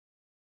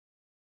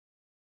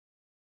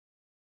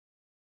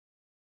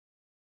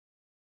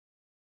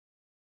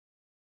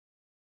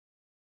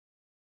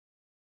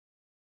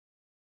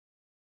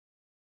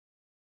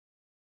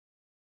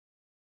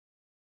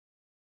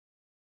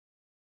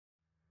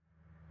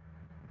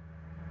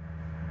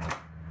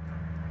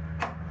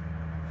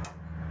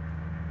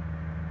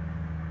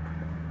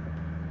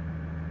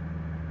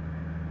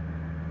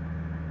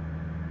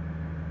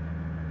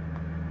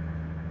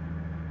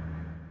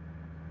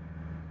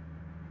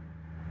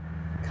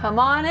Come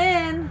on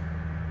in.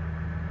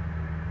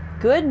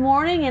 Good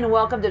morning and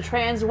welcome to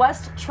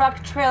Transwest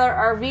Truck Trailer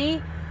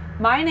RV.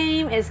 My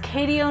name is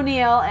Katie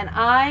O'Neill and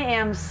I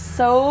am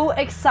so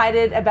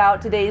excited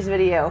about today's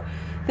video.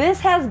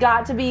 This has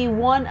got to be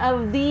one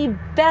of the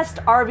best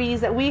RVs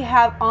that we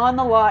have on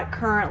the lot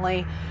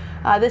currently.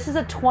 This is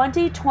a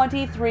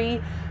 2023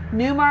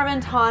 Newmar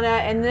Ventana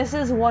and this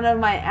is one of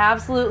my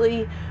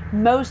absolutely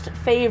most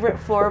favorite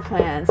floor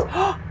plans.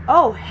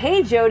 Oh,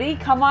 hey Jody,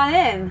 come on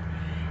in.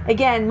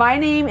 Again, my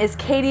name is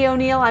Katie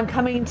O'Neill. I'm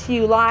coming to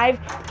you live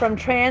from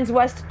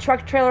Transwest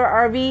Truck Trailer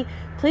RV.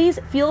 Please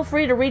feel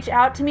free to reach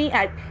out to me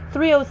at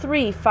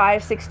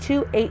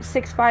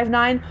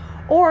 303-562-8659,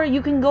 or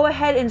you can go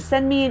ahead and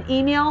send me an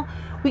email.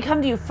 We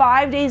come to you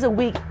 5 days a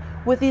week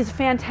with these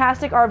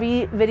fantastic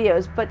RV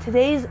videos, but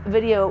today's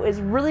video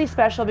is really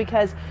special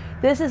because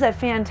this is a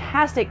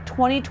fantastic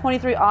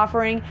 2023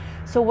 offering.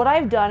 So what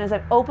I've done is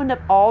I've opened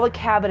up all the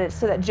cabinets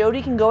so that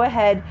Jody can go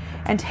ahead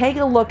and take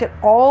a look at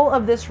all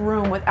of this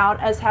room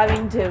without us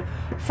having to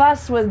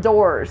fuss with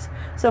doors.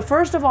 So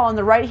first of all, on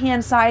the right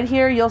hand side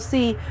here, you'll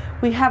see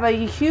we have a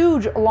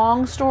huge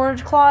long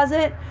storage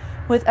closet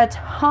with a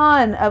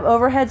ton of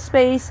overhead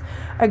space,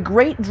 a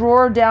great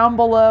drawer down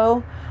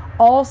below.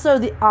 Also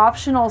the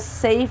optional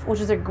safe, which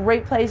is a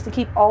great place to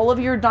keep all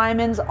of your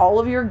diamonds, all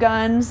of your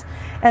guns.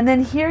 And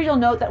then here you'll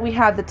note that we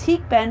have the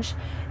teak bench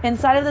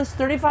inside of this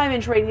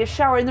 35-inch radius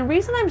shower. And the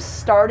reason I'm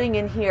starting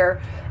in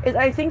here is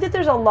I think that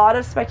there's a lot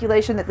of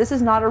speculation that this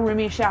is not a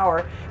roomy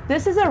shower.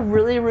 This is a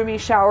really roomy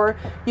shower.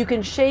 You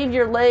can shave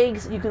your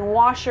legs, you can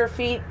wash your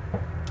feet.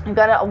 You've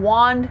got a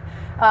wand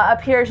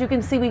up here. As you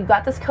can see, we've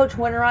got this coach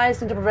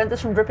winterized, and to prevent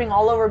this from dripping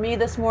all over me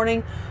this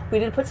morning, we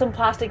did put some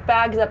plastic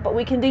bags up, but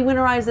we can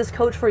de-winterize this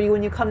coach for you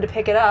when you come to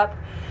pick it up.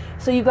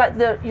 So you've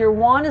got your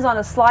wand is on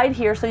a slide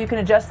here so you can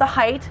adjust the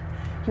height.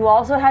 You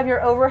also have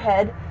your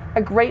overhead,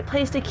 a great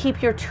place to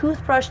keep your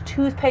toothbrush,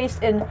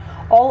 toothpaste, and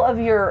all of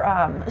your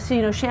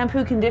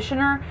shampoo,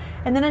 conditioner.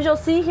 And then as you'll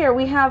see here,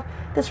 we have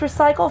this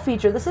recycle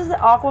feature. This is the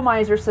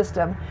Aquamizer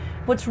system.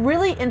 What's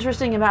really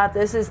interesting about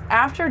this is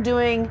after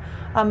doing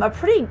a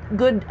pretty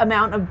good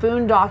amount of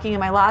boondocking in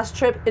my last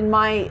trip in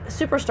my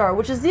Superstar,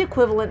 which is the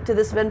equivalent to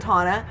this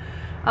Ventana,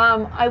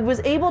 I was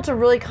able to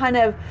really kind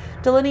of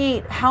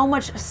delineate how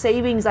much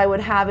savings I would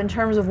have in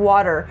terms of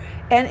water.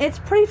 And it's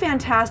pretty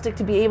fantastic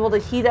to be able to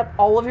heat up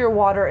all of your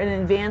water in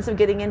advance of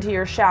getting into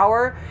your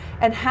shower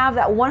and have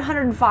that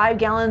 105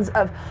 gallons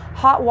of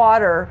hot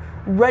water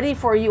ready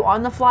for you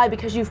on the fly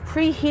because you've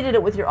preheated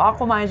it with your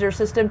Aquamizer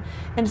system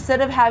instead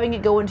of having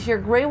it go into your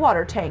gray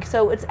water tank.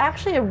 So it's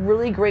actually a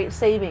really great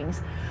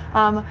savings.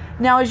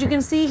 Now, as you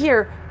can see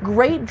here,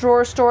 great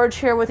drawer storage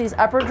here with these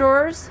upper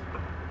drawers.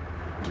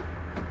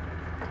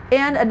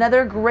 And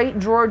another great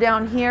drawer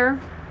down here.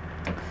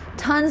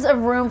 Tons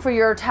of room for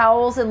your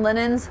towels and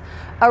linens.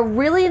 A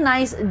really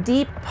nice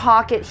deep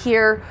pocket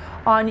here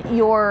on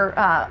your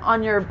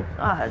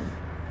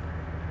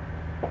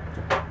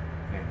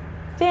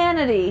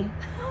vanity.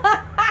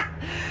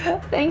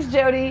 Thanks,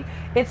 Jody.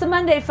 It's a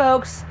Monday,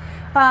 folks.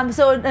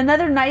 So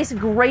another nice,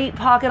 great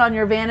pocket on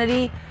your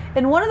vanity.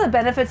 And one of the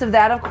benefits of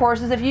that, of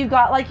course, is if you've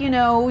got, like,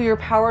 your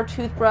power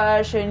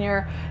toothbrush and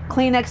your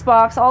Kleenex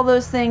box, all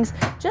those things,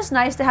 just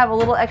nice to have a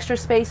little extra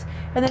space.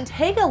 And then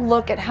take a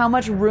look at how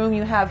much room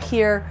you have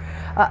here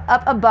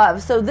up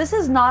above. So this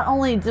is not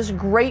only just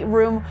great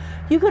room,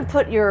 you could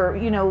put your,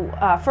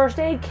 first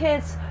aid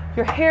kits,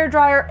 your hair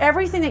dryer,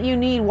 everything that you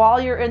need while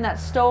you're in that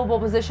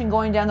stowable position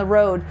going down the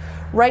road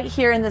right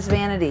here in this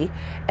vanity.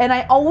 And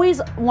I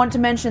always want to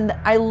mention that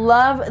I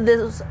love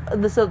this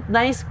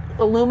nice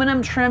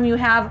aluminum trim you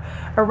have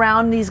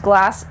around these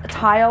glass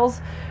tiles.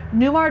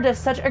 Newmar does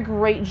such a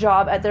great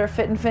job at their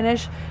fit and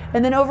finish.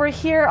 And then over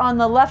here on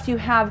the left you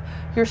have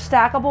your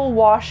stackable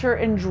washer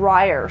and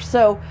dryer.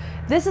 So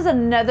this is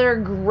another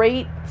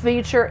great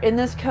feature in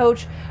this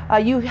coach.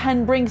 You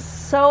can bring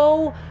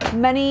so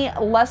many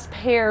less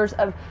pairs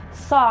of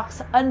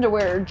socks,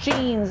 underwear,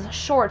 jeans,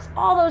 shorts,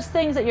 all those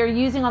things that you're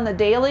using on the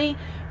daily,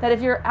 that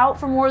if you're out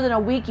for more than a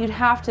week, you'd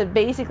have to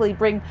basically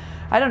bring,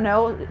 I don't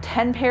know,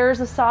 10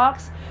 pairs of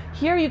socks.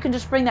 Here you can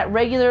just bring that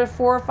regular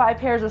 4 or 5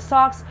 pairs of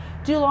socks,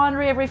 do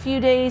laundry every few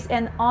days,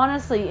 and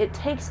honestly, it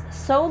takes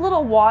so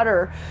little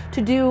water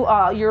to do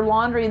your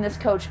laundry in this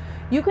coach.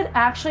 You could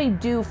actually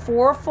do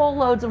 4 full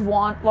loads of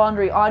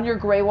laundry on your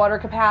gray water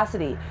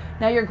capacity.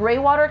 Now your gray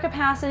water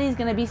capacity is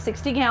going to be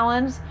 60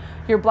 gallons.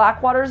 Your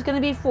black water is going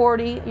to be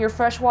 40. Your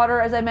fresh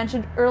water, as I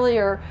mentioned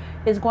earlier,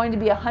 is going to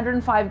be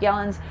 105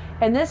 gallons.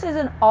 And this is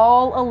an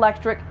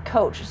all-electric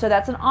coach. So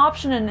that's an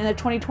option in the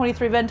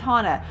 2023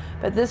 Ventana.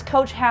 But this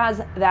coach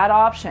has that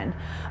option.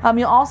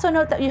 You'll also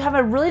note that you have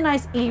a really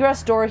nice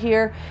egress door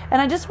here.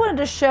 And I just wanted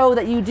to show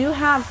that you do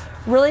have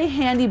really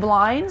handy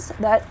blinds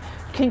that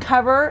can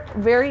cover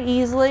very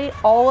easily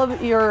all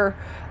of your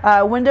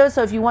windows.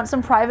 So if you want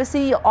some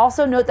privacy, you'll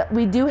also note that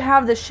we do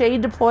have the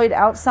shade deployed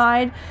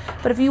outside.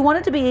 But if you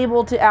wanted to be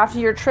able to, after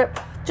your trip,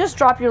 just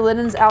drop your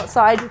linens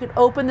outside, you can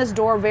open this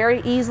door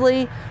very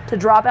easily to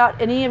drop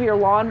out any of your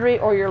laundry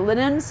or your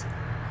linens.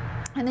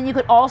 And then you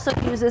could also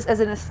use this as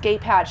an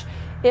escape hatch.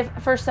 if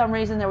for some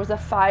reason there was a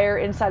fire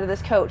inside of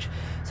this coach.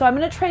 So I'm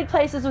going to trade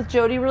places with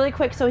Jody really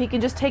quick so he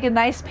can just take a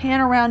nice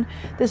pan around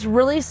this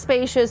really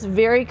spacious,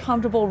 very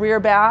comfortable rear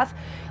bath.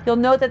 You'll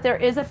note that there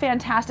is a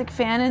fantastic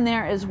fan in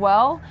there as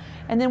well.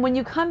 And then when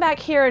you come back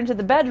here into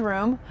the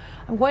bedroom,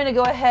 I'm going to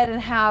go ahead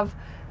and have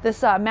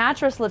this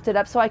mattress lifted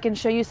up so I can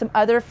show you some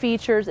other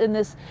features in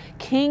this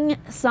king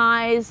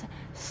size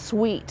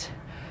suite.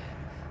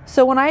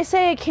 So when I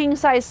say a king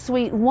size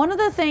suite, one of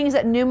the things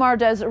that Newmar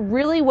does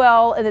really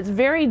well, and it's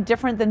very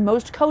different than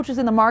most coaches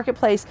in the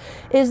marketplace,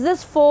 is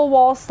this full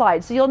wall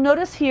slide. So you'll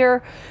notice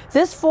here,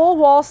 this full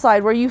wall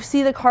slide where you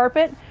see the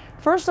carpet.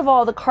 First of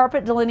all, the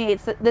carpet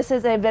delineates that this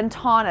is a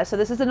Ventana, so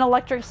this is an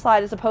electric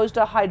slide as opposed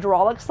to a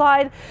hydraulic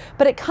slide,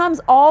 but it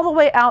comes all the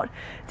way out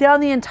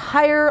down the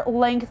entire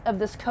length of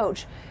this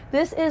coach.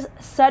 This is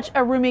such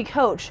a roomy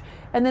coach.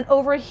 And then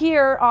over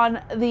here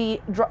on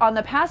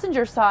the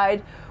passenger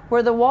side,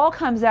 where the wall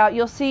comes out,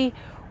 you'll see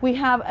we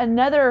have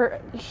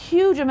another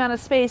huge amount of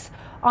space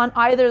on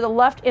either the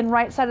left and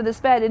right side of this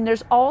bed, and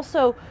there's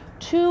also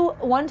two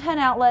 110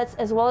 outlets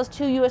as well as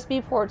two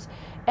USB ports,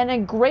 and a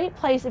great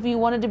place if you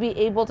wanted to be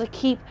able to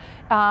keep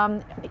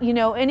you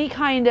know, any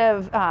kind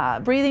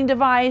of breathing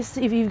device.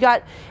 If you've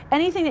got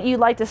anything that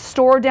you'd like to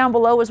store down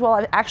below as well.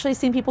 I've actually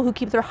seen people who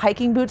keep their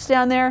hiking boots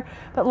down there,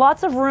 but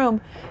lots of room.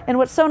 And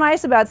what's so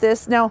nice about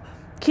this, now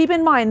keep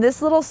in mind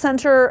this little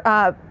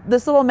center,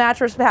 this little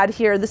mattress pad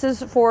here, this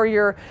is for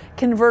your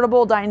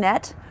convertible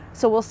dinette.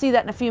 So we'll see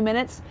that in a few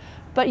minutes.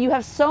 But you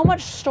have so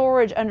much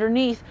storage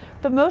underneath.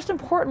 But most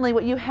importantly,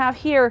 what you have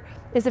here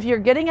is if you're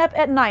getting up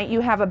at night,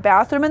 you have a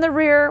bathroom in the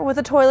rear with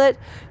a toilet,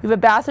 you have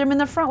a bathroom in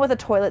the front with a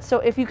toilet. So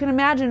if you can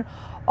imagine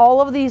all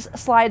of these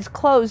slides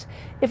closed,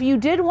 if you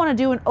did want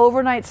to do an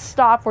overnight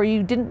stop where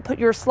you didn't put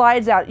your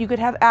slides out, you could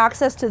have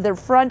access to the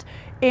front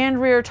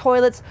and rear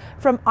toilets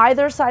from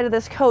either side of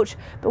this coach.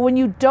 But when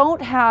you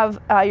don't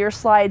have your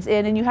slides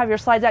in and you have your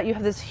slides out, you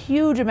have this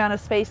huge amount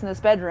of space in this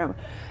bedroom.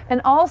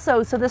 And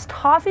also, so this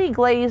toffee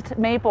glazed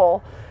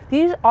maple,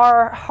 these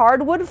are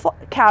hardwood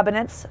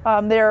cabinets.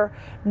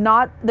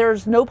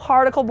 There's no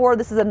particle board.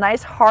 This is a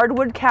nice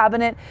hardwood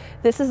cabinet.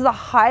 This is the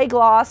high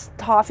gloss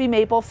toffee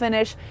maple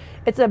finish.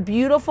 It's a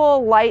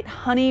beautiful light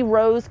honey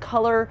rose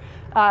color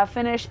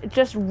finish. It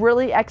just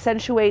really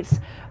accentuates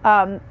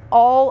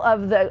all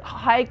of the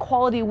high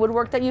quality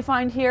woodwork that you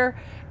find here.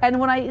 And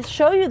when I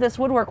show you this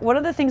woodwork, one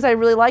of the things I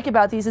really like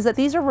about these is that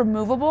these are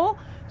removable,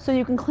 so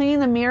you can clean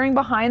the mirroring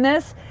behind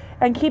this.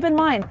 And keep in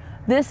mind,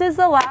 this is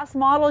the last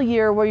model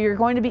year where you're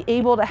going to be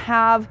able to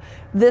have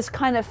this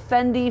kind of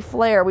Fendi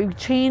flair. We've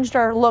changed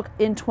our look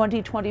in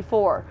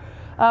 2024.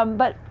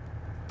 But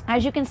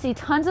as you can see,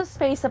 tons of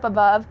space up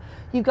above.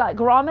 You've got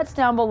grommets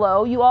down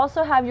below. You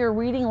also have your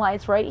reading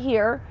lights right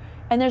here.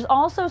 And there's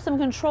also some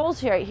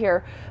controls right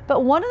here.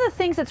 But one of the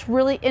things that's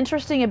really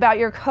interesting about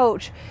your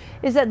coach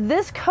is that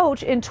this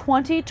coach in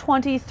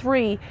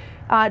 2023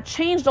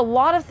 changed a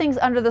lot of things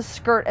under the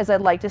skirt, as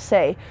I'd like to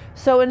say.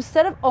 So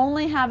instead of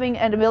only having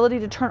an ability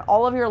to turn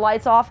all of your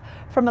lights off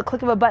from the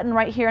click of a button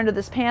right here under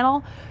this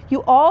panel,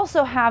 you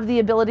also have the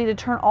ability to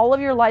turn all of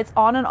your lights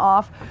on and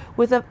off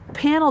with a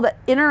panel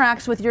that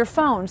interacts with your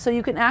phone. So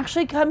you can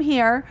actually come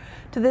here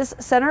to this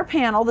center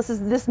panel.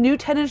 This new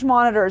 10-inch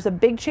monitor is a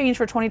big change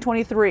for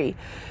 2023.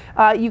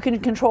 You can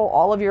control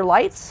all of your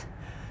lights.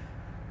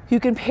 You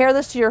can pair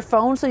this to your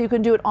phone, so you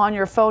can do it on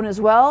your phone as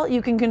well.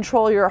 You can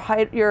control your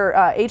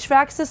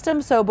HVAC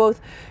system, so both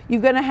you're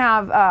going to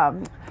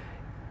have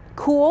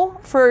cool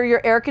for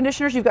your air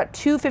conditioners. You've got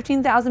two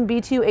 15,000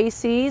 B2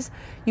 ACs.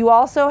 You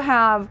also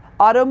have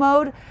auto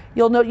mode.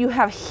 You'll note you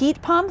have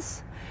heat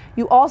pumps.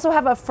 You also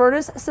have a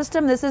furnace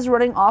system. This is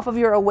running off of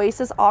your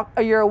Oasis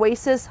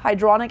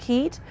hydronic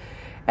heat.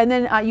 And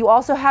then you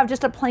also have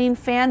just a plain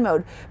fan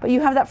mode, but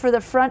you have that for the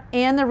front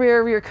and the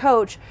rear of your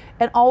coach.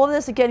 And all of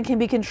this, again, can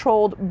be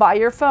controlled by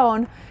your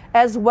phone,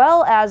 as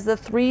well as the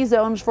 3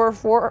 zones for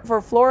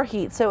floor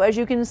heat. So as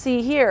you can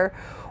see here,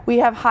 we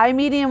have high,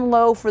 medium,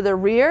 low for the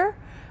rear,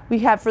 we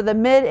have for the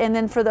mid, and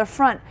then for the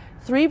front.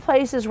 3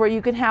 places where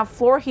you can have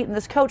floor heat in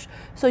this coach.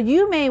 So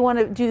you may want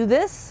to do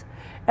this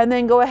and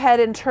then go ahead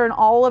and turn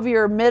all of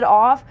your mid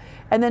off,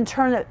 and then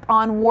turn it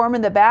on warm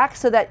in the back,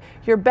 so that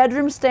your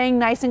bedroom's staying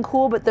nice and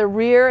cool, but the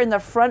rear and the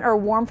front are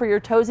warm for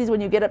your toesies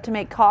when you get up to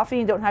make coffee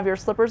and don't have your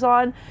slippers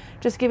on,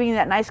 just giving you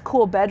that nice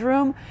cool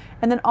bedroom.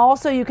 And then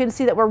also you can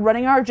see that we're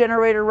running our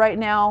generator right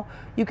now.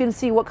 You can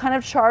see what kind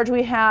of charge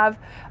we have,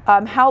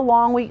 how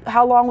long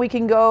we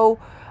can go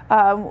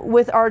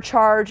with our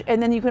charge.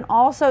 And then you can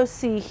also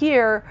see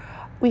here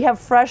we have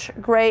fresh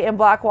gray and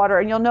black water,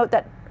 and you'll note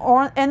that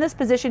in this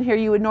position here,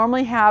 you would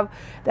normally have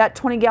that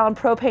 20-gallon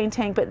propane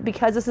tank, but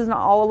because this is an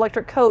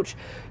all-electric coach,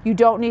 you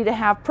don't need to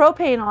have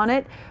propane on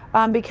it,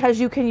 because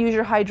you can use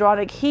your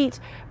hydronic heat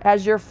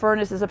as your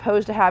furnace as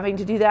opposed to having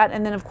to do that.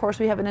 And then, of course,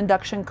 we have an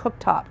induction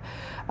cooktop.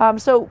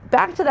 So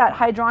back to that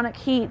hydronic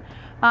heat.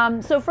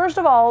 So first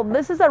of all,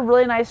 this is a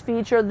really nice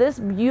feature. This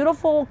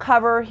beautiful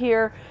cover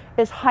here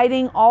is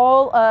hiding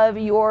all of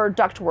your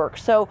ductwork.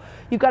 So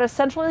you've got a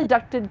centrally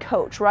ducted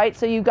coach, right?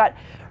 So you've got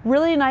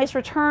really nice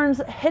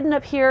returns hidden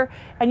up here,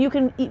 and you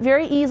can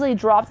very easily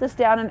drop this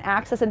down and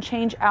access and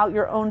change out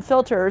your own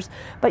filters.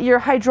 But your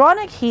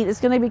hydronic heat is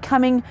going to be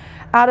coming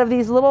out of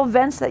these little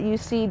vents that you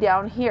see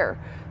down here.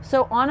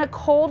 So on a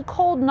cold,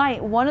 cold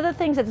night, one of the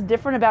things that's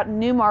different about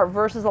Newmar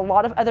versus a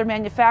lot of other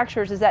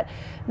manufacturers is that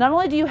not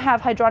only do you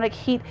have hydronic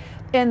heat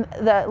in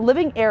the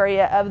living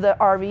area of the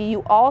RV,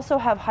 you also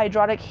have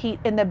hydronic heat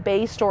in the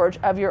bay storage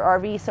of your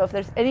RV. So if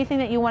there's anything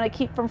that you want to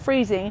keep from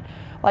freezing,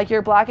 like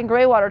your black and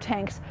gray water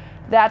tanks,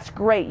 that's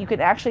great. You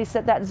can actually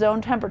set that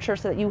zone temperature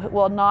so that you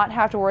will not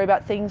have to worry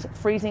about things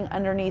freezing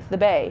underneath the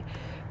bay.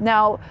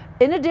 Now,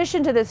 in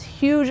addition to this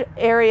huge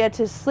area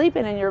to sleep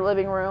in your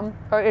living room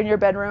or in your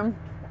bedroom,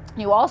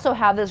 you also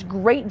have this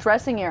great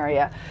dressing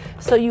area.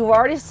 So you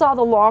already saw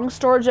the long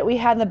storage that we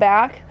had in the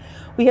back.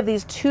 We have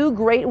these two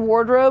great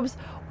wardrobes.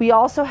 We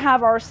also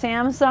have our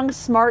Samsung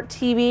Smart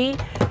TV.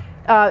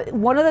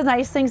 One of the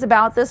nice things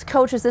about this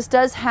coach is this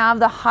does have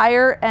the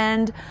higher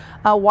end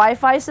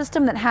Wi-Fi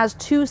system that has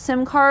 2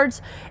 SIM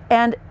cards,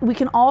 and we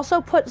can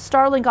also put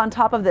Starlink on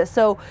top of this.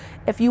 So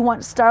if you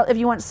want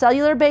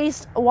cellular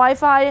based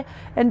Wi-Fi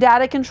and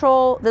data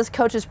control, this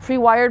coach is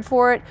pre-wired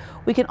for it.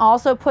 We can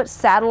also put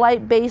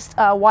satellite based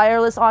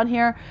wireless on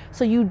here,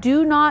 so you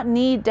do not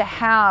need to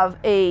have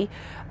a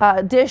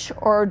dish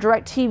or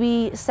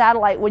DirecTV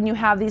satellite when you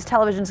have these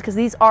televisions, because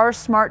these are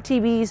smart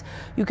TVs.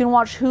 You can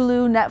watch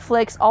Hulu,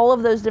 Netflix, all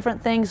of those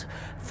different things,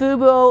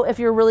 Fubo if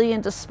you're really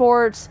into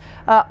sports,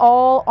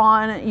 all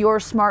on your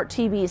smart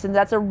TVs, and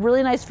that's a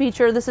really nice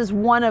feature. This is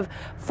one of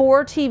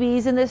 4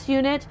 TVs in this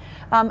unit.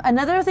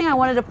 Another thing I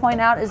wanted to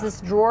point out is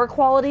this drawer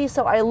quality.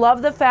 So I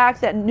love the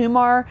fact that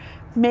Newmar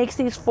makes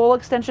these full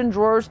extension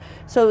drawers,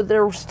 so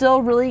they're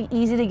still really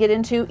easy to get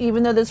into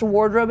even though this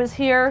wardrobe is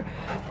here.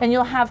 And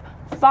you'll have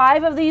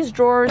 5 of these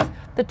drawers.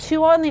 The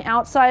 2 on the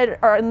outside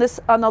are in this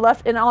on the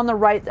left, and on the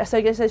right, so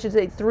I guess I should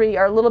say 3,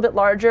 are a little bit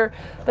larger,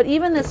 but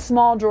even this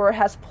small drawer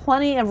has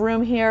plenty of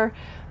room here.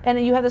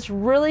 And you have this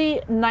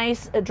really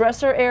nice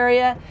dresser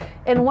area.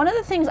 And one of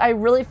the things I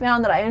really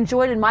found that I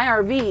enjoyed in my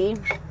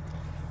RV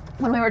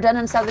when we were done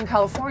in Southern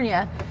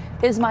California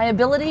is my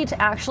ability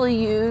to actually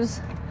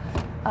use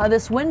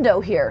this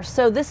window here.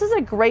 So this is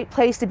a great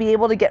place to be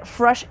able to get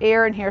fresh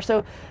air in here.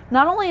 So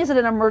not only is it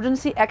an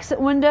emergency exit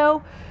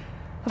window,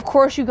 of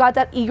course you got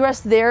that egress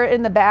there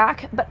in the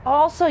back, but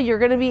also you're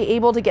going to be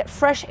able to get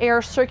fresh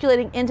air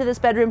circulating into this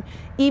bedroom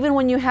even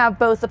when you have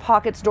both the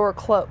pocket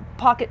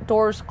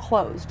doors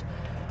closed.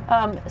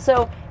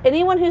 So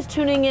anyone who's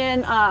tuning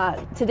in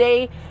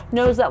today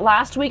knows that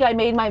last week I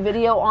made my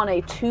video on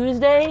a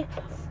Tuesday.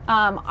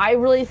 I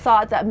really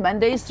thought that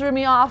Mondays threw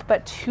me off,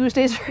 but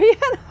Tuesdays are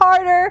even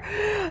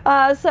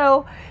harder.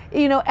 So,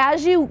 you know,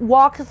 as you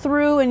walk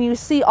through and you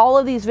see all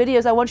of these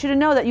videos, I want you to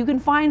know that you can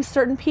find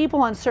certain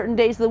people on certain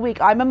days of the week.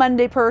 I'm a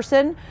Monday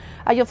person.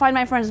 You'll find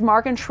my friends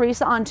Mark and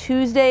Teresa on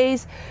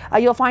Tuesdays.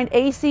 You'll find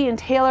AC and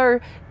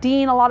Taylor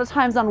Dean a lot of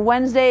times on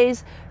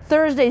Wednesdays.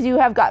 Thursdays, you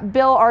have got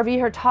Bill RV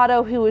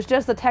Hurtado, who is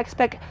just the tech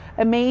spec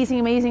amazing,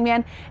 amazing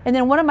man. And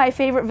then one of my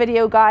favorite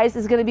video guys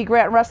is going to be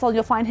Grant Russell.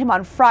 You'll find him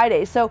on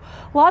Fridays. So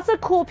lots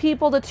of cool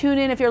people to tune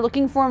in if you're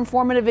looking for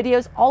informative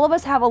videos. All of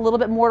us have a little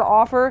bit more to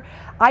offer.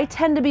 I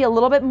tend to be a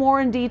little bit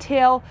more in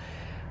detail.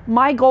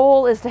 My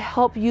goal is to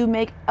help you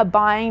make a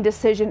buying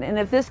decision. And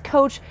if this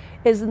coach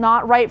is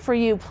not right for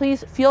you,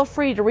 please feel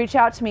free to reach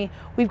out to me.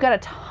 We've got a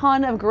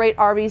ton of great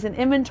RVs in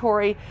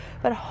inventory,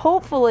 but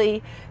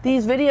hopefully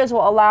these videos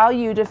will allow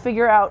you to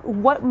figure out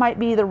what might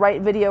be the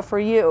right video for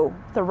you,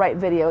 the right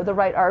video, the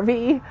right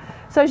RV.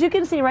 So as you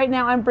can see right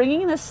now, I'm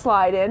bringing this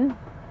slide in.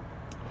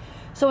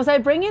 So as I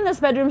bring in this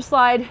bedroom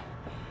slide,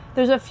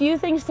 there's a few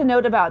things to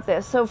note about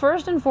this. So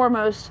first and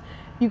foremost,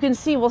 you can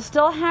see we'll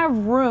still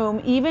have room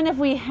even if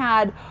we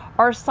had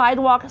our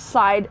sidewalk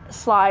side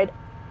slide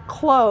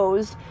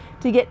closed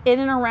to get in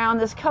and around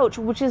this coach,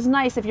 which is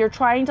nice if you're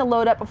trying to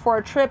load up before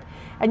a trip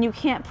and you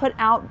can't put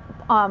out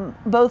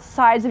both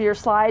sides of your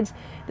slides.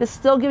 This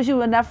still gives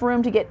you enough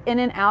room to get in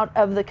and out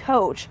of the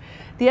coach.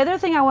 The other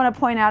thing I want to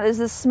point out is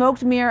this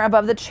smoked mirror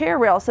above the chair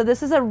rail. So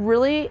this is a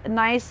really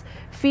nice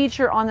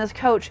feature on this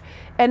coach.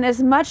 And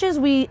as much as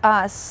we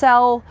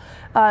sell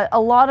a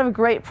lot of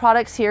great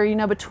products here, you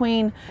know,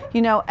 between,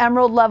 you know,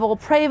 Emerald level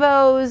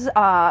Prevos,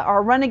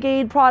 our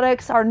Renegade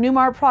products, our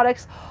Newmar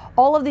products,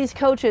 all of these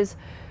coaches,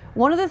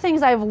 one of the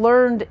things I've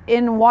learned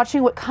in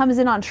watching what comes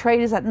in on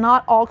trade is that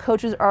not all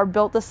coaches are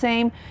built the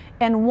same.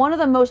 And one of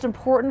the most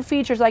important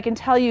features I can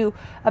tell you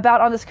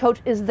about on this coach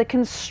is the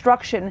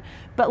construction.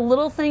 But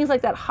little things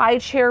like that high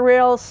chair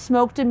rail,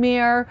 smoked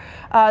mirror,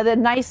 the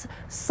nice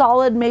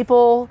solid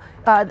maple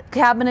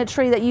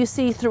cabinetry that you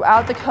see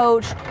throughout the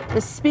coach,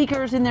 the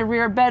speakers in the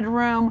rear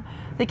bedroom,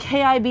 the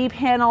KIB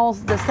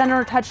panels, the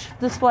center touch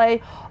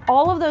display,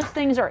 all of those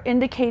things are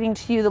indicating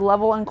to you the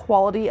level and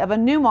quality of a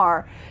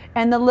Newmar.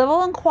 And the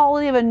level and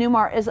quality of a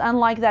Newmar is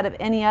unlike that of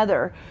any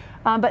other.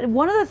 But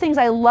one of the things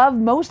I love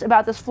most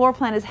about this floor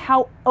plan is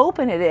how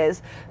open it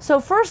is. So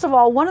first of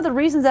all, one of the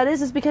reasons that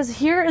is because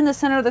here in the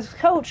center of this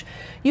coach,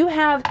 you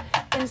have,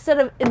 instead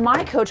of, in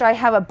my coach, I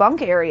have a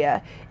bunk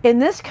area. In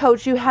this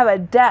coach, you have a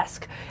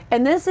desk.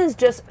 And this is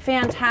just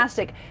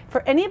fantastic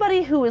for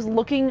anybody who is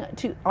looking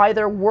to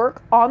either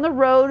work on the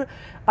road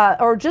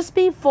or just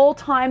be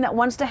full-time that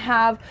wants to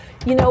have,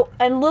 you know,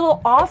 a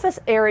little office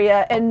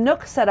area and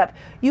nook setup.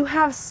 You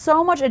have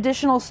so much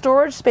additional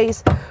storage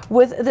space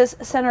with this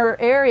center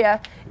area.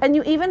 And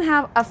you even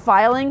have a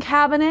filing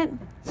cabinet,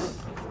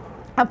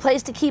 a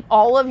place to keep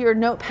all of your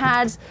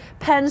notepads,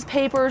 pens,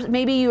 papers.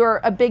 Maybe you're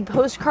a big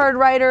postcard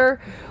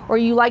writer or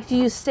you like to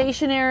use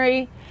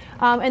stationery.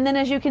 And then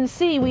as you can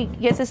see, we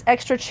get this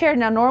extra chair.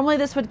 Now, normally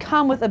this would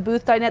come with a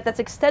booth dinette that's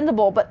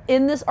extendable, but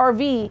in this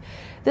RV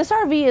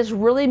is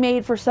really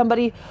made for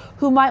somebody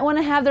who might want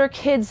to have their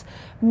kids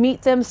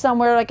meet them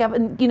somewhere like up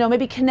in, you know,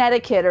 maybe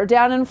Connecticut or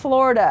down in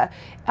Florida.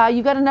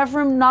 You've got enough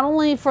room not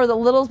only for the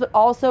littles, but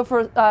also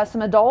for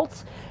some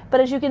adults.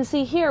 But as you can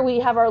see here, we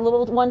have our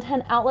little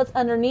 110 outlets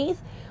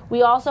underneath.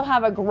 We also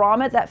have a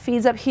grommet that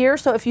feeds up here.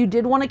 So if you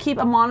did want to keep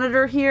a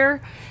monitor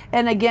here,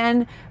 and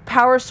again,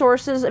 power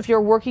sources, if you're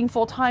working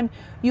full time,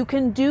 you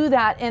can do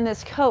that in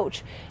this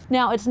coach.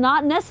 Now, it's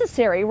not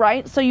necessary,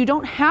 right? So you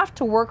don't have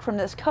to work from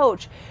this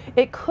coach.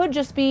 It could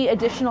just be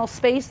additional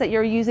space that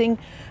you're using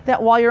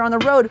that while you're on the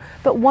road.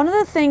 But one of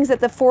the things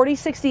that the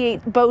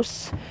 4068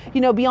 boasts,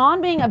 you know,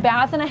 beyond being a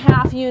bath and a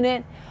half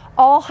unit,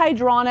 all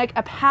hydronic,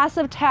 a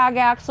passive tag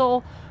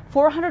axle,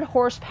 400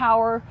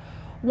 horsepower,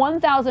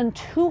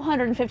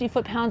 1,250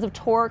 foot-pounds of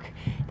torque,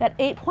 that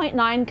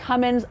 8.9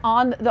 Cummins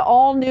on the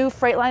all-new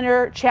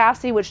Freightliner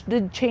chassis, which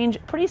did change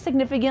pretty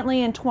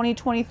significantly in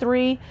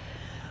 2023.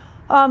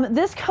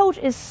 This coach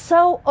is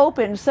so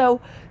open. So,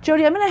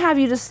 Jody, I'm going to have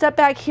you just step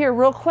back here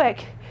real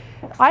quick.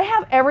 I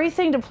have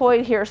everything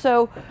deployed here.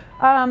 So,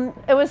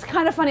 it was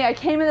kind of funny. I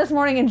came in this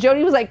morning and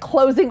Jody was like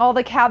closing all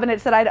the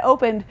cabinets that I'd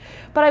opened,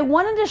 but I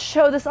wanted to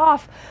show this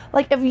off.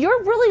 Like, if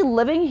you're really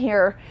living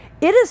here,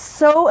 it is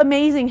so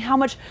amazing how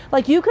much,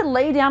 like, you could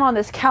lay down on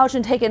this couch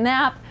and take a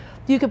nap.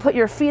 You could put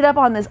your feet up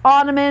on these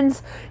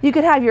ottomans. You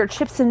could have your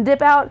chips and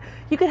dip out.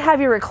 You could have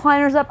your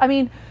recliners up. I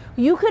mean,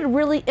 you could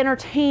really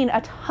entertain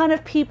a ton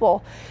of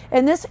people.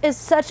 And this is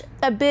such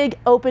a big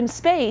open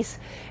space.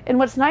 And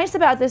what's nice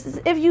about this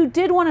is if you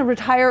did want to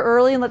retire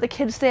early and let the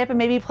kids stay up and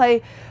maybe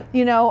play,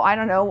 you know, I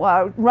don't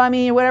know,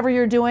 rummy or whatever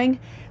you're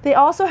doing, they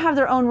also have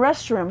their own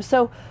restroom.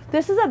 So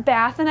this is a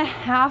bath and a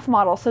half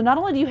model. So not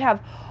only do you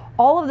have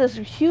all of this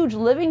huge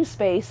living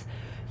space,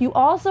 you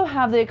also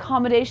have the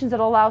accommodations that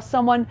allow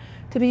someone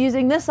to be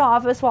using this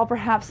office while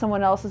perhaps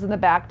someone else is in the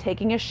back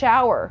taking a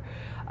shower.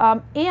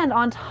 And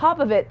on top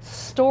of it,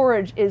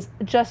 storage is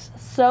just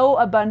so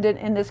abundant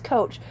in this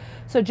coach.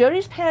 So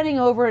Jody's panning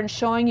over and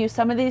showing you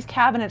some of these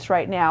cabinets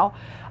right now.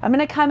 I'm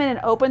going to come in and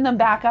open them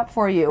back up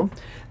for you.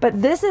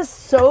 But this is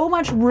so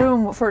much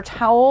room for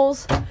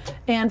towels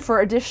and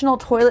for additional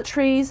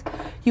toiletries.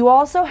 You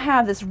also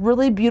have this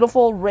really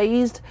beautiful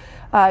raised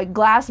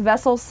glass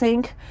vessel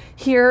sink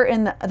here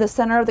in the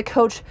center of the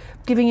coach,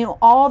 giving you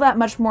all that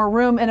much more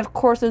room. And of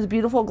course, those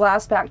beautiful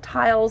glass back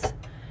tiles.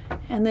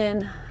 And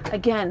then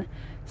again,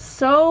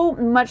 so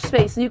much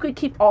space. So you could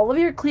keep all of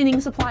your cleaning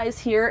supplies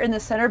here in the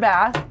center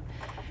bath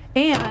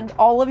and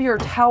all of your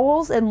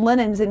towels and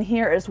linens in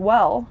here as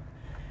well.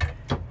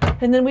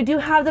 And then we do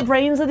have the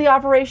brains of the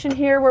operation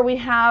here where we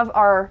have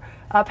our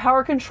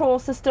power control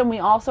system. We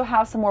also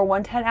have some more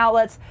 110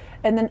 outlets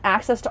and then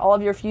access to all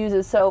of your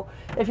fuses. So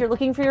if you're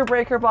looking for your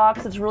breaker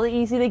box, it's really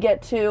easy to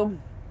get to.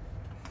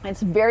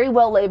 It's very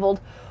well labeled.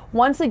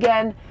 Once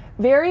again,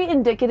 very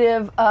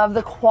indicative of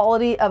the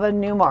quality of a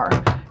Newmar.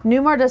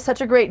 Newmar does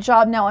such a great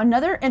job. Now,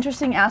 another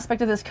interesting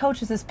aspect of this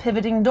coach is this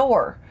pivoting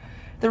door.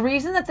 The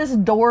reason that this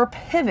door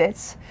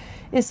pivots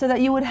is so that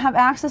you would have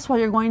access while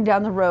you're going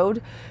down the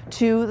road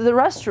to the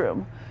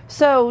restroom.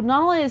 So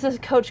not only is this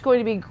coach going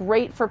to be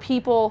great for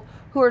people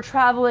who are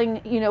traveling,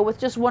 you know, with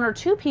just one or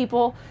two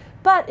people,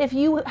 but if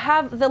you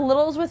have the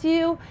littles with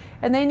you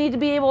and they need to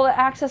be able to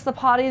access the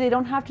potty, they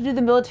don't have to do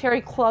the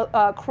military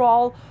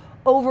crawl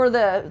over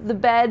the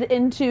bed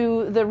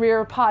into the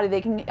rear potty.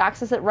 They can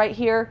access it right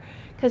here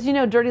because, you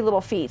know, dirty little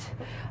feet.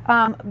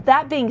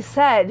 That being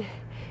said,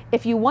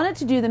 if you wanted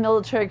to do the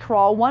military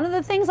crawl, one of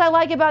the things I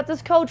like about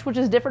this coach, which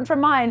is different from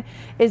mine,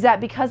 is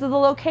that because of the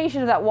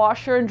location of that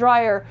washer and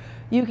dryer,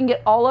 you can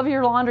get all of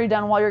your laundry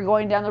done while you're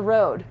going down the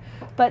road.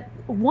 But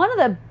one of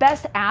the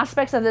best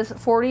aspects of this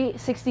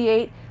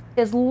 4068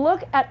 is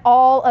look at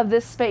all of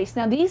this space.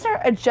 Now, these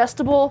are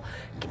adjustable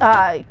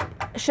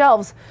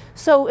shelves.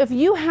 So if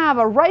you have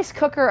a rice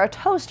cooker, a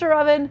toaster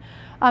oven,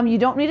 you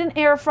don't need an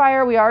air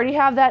fryer. We already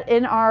have that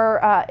in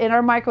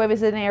our microwave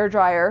as an air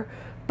dryer.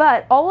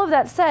 But all of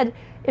that said,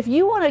 if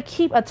you want to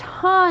keep a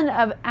ton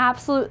of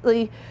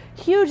absolutely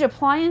huge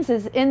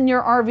appliances in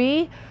your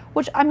RV,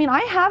 which, I mean,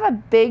 I have a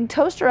big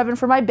toaster oven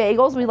for my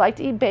bagels. We like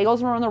to eat bagels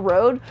when we're on the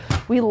road.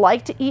 We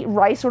like to eat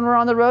rice when we're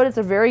on the road. It's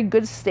a very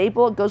good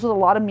staple. It goes with a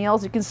lot of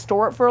meals. You can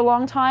store it for a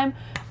long time.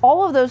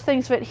 All of those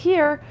things fit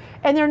here,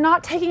 and they're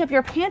not taking up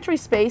your pantry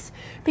space,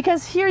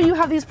 because here you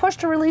have these push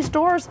to release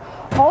doors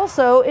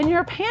also in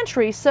your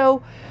pantry.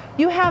 So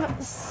you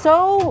have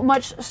so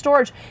much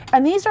storage,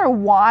 and these are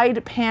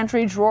wide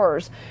pantry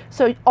drawers.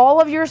 So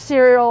all of your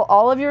cereal,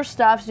 all of your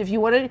stuff, if you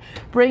want to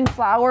bring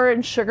flour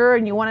and sugar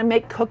and you want to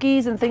make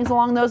cookies and things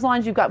along those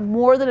lines, you've got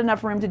more than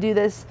enough room to do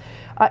this.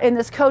 In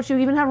this coach, you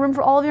even have room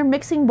for all of your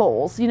mixing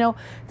bowls, you know,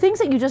 things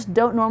that you just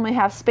don't normally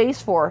have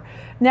space for.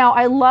 Now,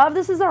 I love,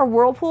 this is our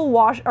Whirlpool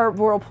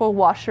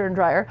washer and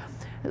dryer.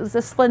 It's a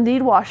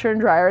Splendide washer and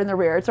dryer in the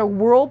rear. It's a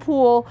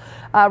Whirlpool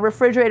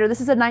refrigerator.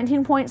 This is a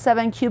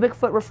 19.7 cubic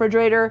foot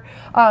refrigerator.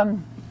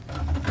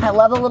 I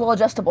love the little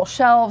adjustable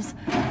shelves,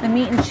 the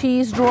meat and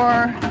cheese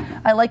drawer.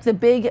 I like the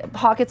big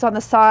pockets on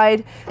the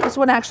side. This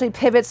one actually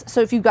pivots,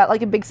 so if you've got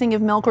like a big thing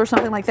of milk or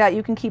something like that,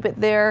 you can keep it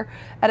there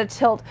at a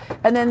tilt.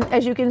 And then,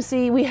 as you can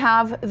see, we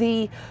have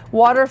the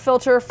water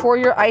filter for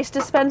your ice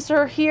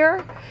dispenser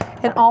here,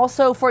 and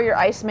also for your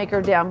ice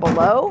maker down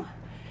below.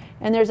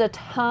 And there's a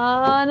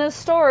ton of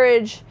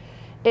storage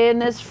in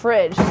this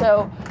fridge.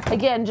 So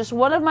again, just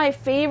one of my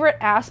favorite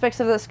aspects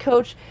of this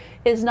coach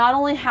is not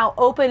only how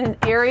open and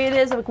airy it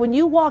is. Like when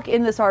you walk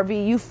in this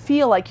RV, you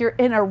feel like you're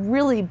in a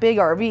really big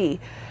RV.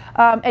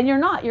 And you're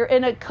not. You're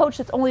in a coach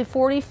that's only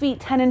 40 feet,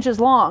 10 inches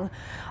long.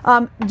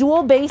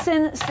 Dual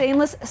basin,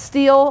 stainless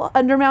steel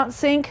undermount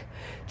sink.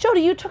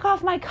 Jody, you took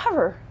off my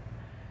cover.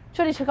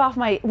 Jody took off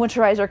my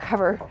winterizer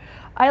cover.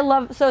 I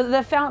love, so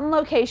the fountain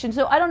location.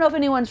 So I don't know if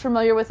anyone's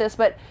familiar with this,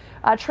 but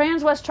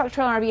Transwest Truck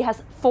Trailer RV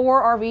has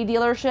 4 RV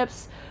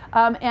dealerships.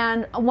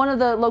 And one of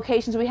the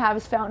locations we have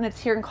is Fountain. It's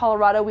here in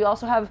Colorado. We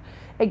also have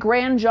a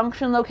Grand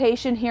Junction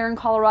location here in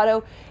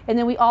Colorado. And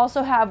then we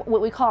also have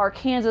what we call our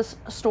Kansas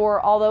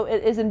store, although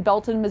it is in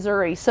Belton,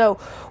 Missouri. So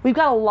we've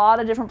got a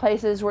lot of different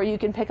places where you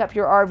can pick up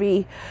your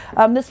RV.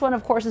 This one,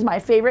 of course, is my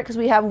favorite because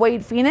we have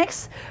Wade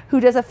Phoenix, who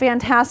does a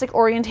fantastic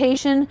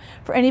orientation.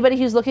 For anybody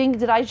who's looking,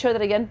 did I show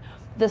that again?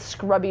 The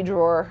scrubby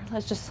drawer.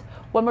 Let's just,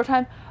 one more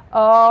time.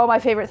 Oh, my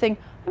favorite thing.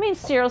 I mean,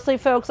 seriously,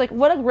 folks, like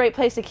what a great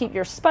place to keep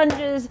your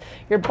sponges,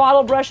 your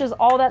bottle brushes,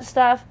 all that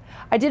stuff.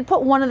 I did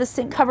put one of the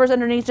sink covers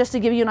underneath just to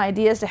give you an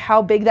idea as to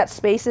how big that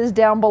space is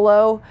down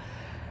below.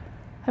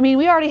 I mean,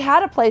 we already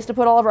had a place to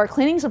put all of our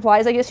cleaning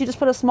supplies. I guess you just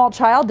put a small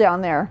child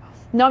down there.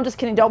 No, I'm just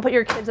kidding. Don't put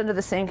your kids under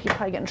the sink. You'd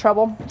probably get in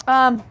trouble.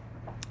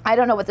 I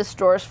don't know what this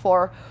drawer is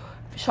for.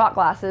 Shot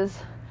glasses.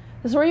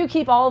 This is where you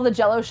keep all of the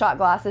Jell-O shot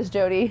glasses,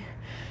 Jody.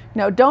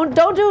 No, don't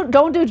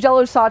do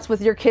Jell-O shots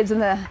with your kids in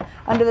the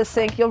under the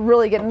sink. You'll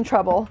really get in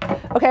trouble.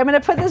 Okay, I'm going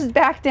to put this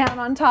back down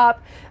on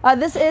top.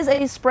 This is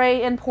a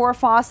spray and pour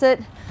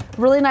faucet.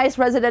 Really nice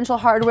residential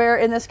hardware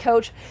in this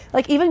coach.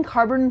 Like even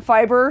carbon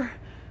fiber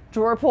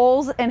drawer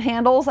pulls and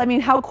handles. I mean,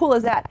 how cool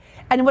is that?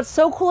 And what's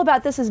so cool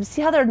about this is,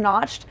 see how they're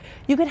notched?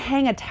 You could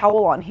hang a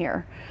towel on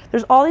here.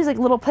 There's all these like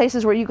little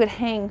places where you could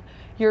hang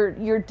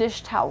your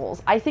dish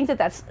towels. I think that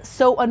that's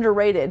so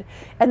underrated.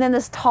 And then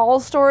this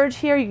tall storage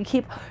here, you can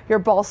keep your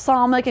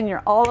balsamic and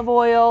your olive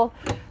oil.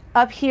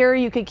 Up here,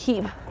 you could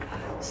keep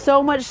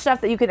so much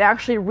stuff that you can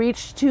actually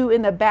reach to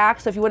in the back.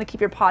 So if you want to keep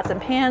your pots and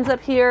pans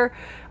up here,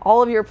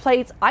 all of your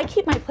plates. I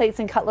keep my plates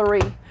and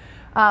cutlery.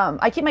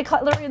 I keep my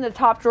cutlery in the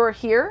top drawer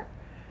here,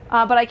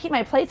 but I keep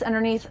my plates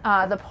underneath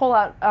the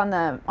pull-out on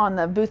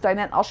the booth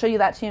dinette. I'll show you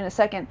that to you in a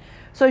second.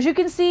 So as you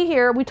can see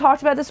here, we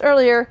talked about this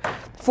earlier,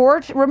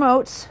 4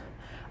 remotes.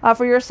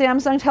 For your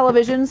Samsung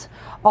televisions.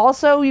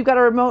 Also, you've got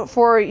a remote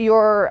for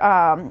your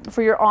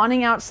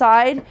awning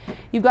outside.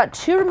 You've got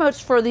 2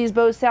 remotes for these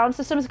Bose sound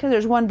systems because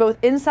there's one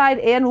both inside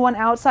and one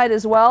outside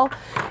as well.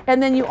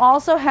 And then you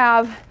also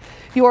have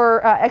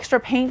your extra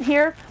paint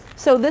here.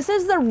 So this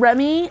is the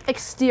Remy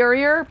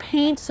exterior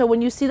paint. So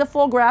when you see the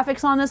full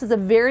graphics on this, it's a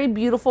very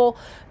beautiful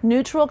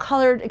neutral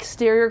colored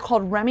exterior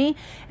called Remy.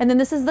 And then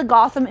this is the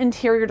Gotham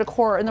interior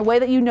decor. And the way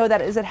that you know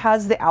that is it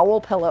has the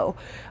owl pillow.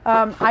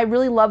 I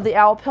really love the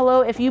owl pillow.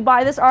 If you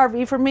buy this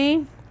RV from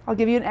me, I'll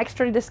give you an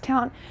extra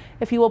discount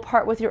if you will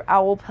part with your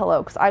owl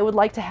pillow, because I would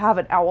like to have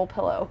an owl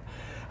pillow.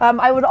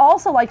 I would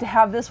also like to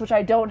have this, which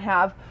I don't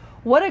have.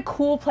 What a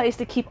cool place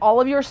to keep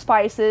all of your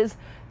spices.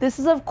 This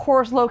is, of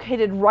course,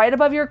 located right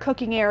above your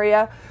cooking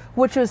area,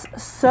 which is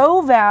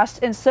so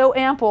vast and so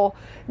ample.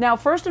 Now,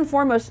 first and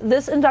foremost,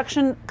 this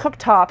induction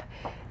cooktop,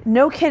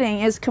 no kidding,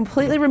 is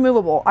completely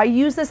removable. I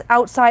use this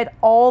outside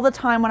all the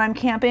time when I'm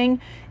camping.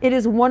 It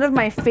is one of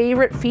my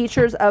favorite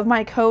features of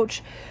my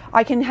coach.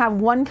 I can have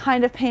one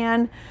kind of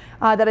pan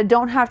that I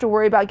don't have to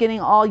worry about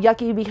getting all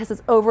yucky because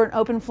it's over an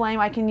open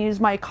flame. I can use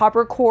my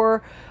copper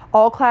core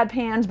all-clad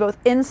pans both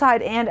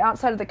inside and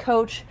outside of the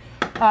coach.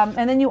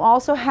 And then you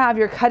also have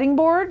your cutting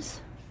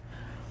boards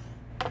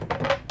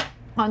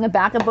on the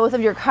back of both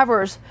of your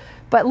covers.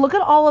 But look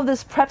at all of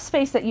this prep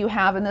space that you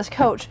have in this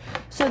coach.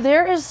 So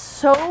there is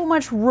so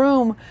much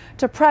room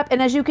to prep.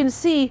 And as you can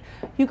see,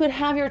 you could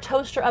have your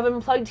toaster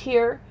oven plugged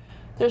here.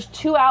 There's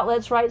 2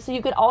 outlets, right? So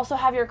you could also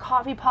have your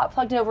coffee pot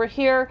plugged over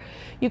here.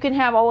 You can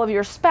have all of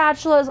your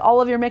spatulas, all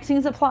of your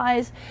mixing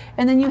supplies.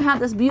 And then you have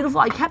this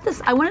beautiful,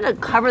 I wanted to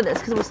cover this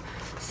because it was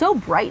so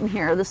bright in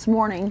here this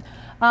morning.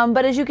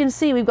 But as you can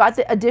see, we've got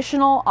the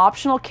additional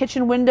optional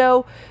kitchen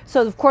window.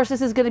 So of course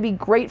this is going to be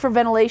great for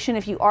ventilation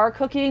if you are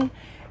cooking.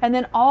 And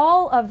then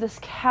all of this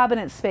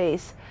cabinet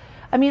space.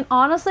 I mean,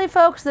 honestly,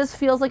 folks, this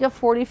feels like a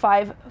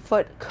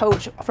 45-foot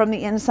coach from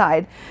the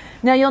inside.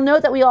 Now, you'll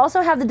note that we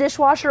also have the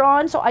dishwasher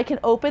on, so I can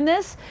open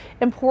this.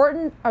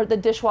 Or the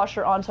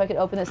dishwasher on, so I can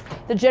open this.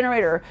 The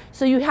generator.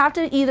 So you have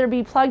to either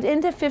be plugged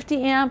into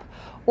 50 amp,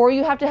 or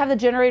you have to have the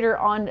generator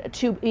on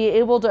to be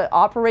able to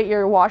operate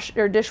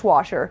your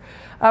dishwasher.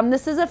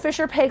 This is a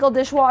Fisher-Paykel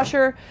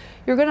dishwasher.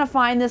 You're going to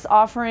find this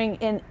offering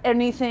in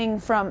anything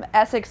from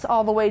Essex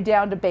all the way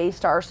down to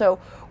Baystar. So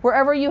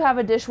wherever you have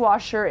a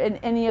dishwasher in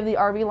any of the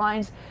RV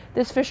lines,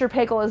 this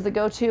Fisher-Paykel is the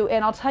go-to.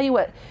 And I'll tell you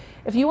what,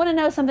 if you want to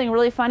know something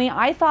really funny,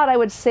 I thought I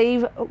would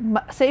save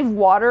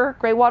water,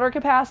 gray water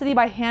capacity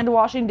by hand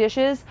washing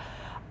dishes.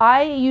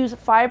 I use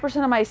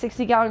 5% of my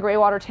 60-gallon gray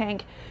water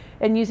tank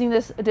and using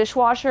this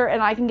dishwasher,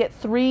 and I can get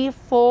 3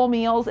 full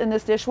meals in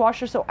this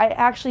dishwasher. So I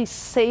actually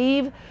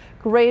save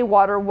gray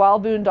water while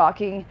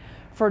boondocking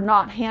for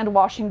not hand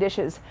washing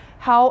dishes.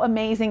 How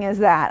amazing is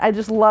that? I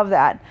just love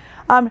that.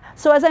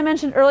 So as I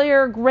mentioned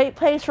earlier, great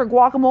place for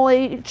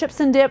guacamole, chips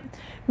and dip,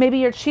 maybe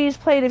your cheese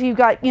plate. If you've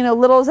got, you know,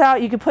 littles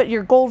out, you could put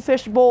your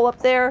goldfish bowl up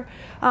there.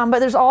 But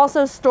there's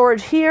also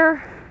storage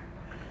here.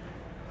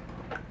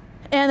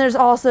 And there's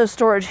also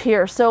storage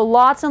here. So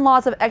lots and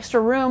lots of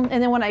extra room.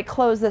 And then when I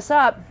close this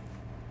up,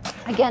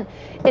 again,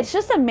 it's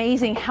just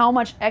amazing how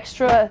much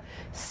extra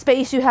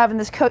space you have in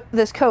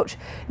this coach.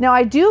 Now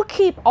I do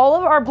keep all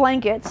of our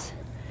blankets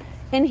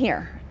in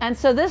here. And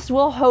so this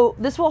will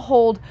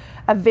hold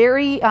a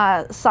very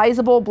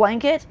sizable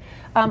blanket.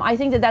 I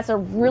think that that's a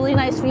really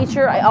nice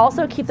feature. I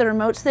also keep the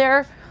remotes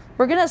there.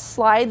 We're gonna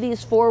slide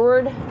these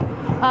forward.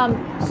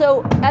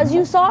 So as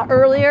you saw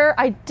earlier,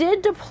 I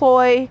did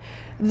deploy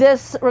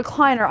this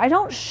recliner. I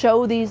don't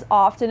show these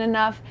often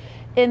enough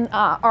in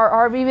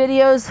our RV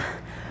videos,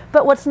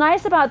 but what's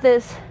nice about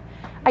this,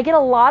 I get a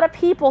lot of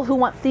people who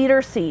want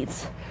theater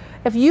seats.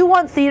 If you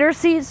want theater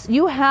seats,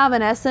 you have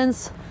in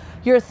essence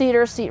your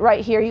theater seat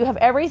right here. You have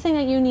everything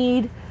that you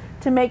need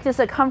to make this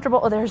a comfortable,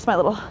 oh, there's my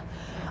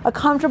a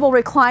comfortable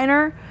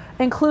recliner,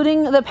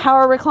 including the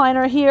power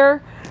recliner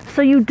here.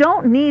 So you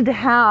don't need to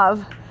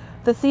have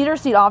the theater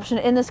seat option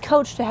in this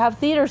coach to have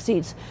theater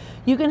seats.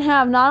 You can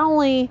have not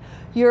only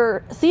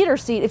your theater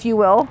seat, if you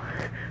will,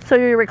 so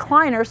your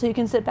recliner, so you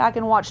can sit back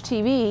and watch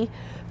TV,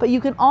 but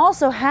you can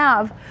also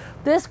have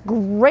this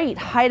great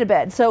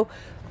hide-a-bed. So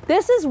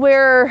this is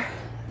where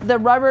the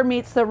rubber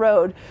meets the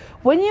road.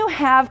 When you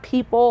have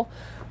people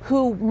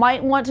who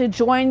might want to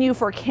join you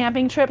for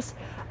camping trips,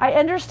 I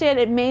understand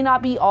it may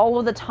not be all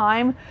of the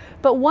time,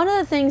 but one of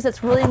the things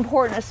that's really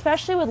important,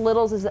 especially with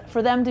littles, is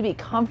for them to be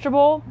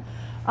comfortable,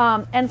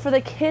 and for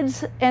the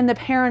kids and the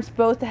parents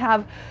both to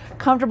have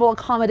comfortable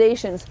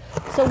accommodations.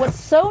 So what's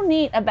so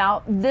neat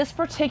about this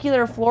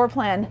particular floor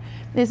plan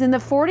is in the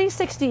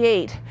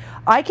 4068,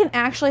 I can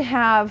actually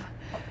have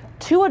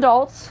 2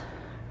 adults,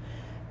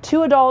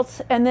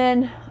 and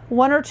then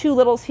 1 or 2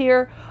 littles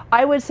here.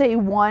 I would say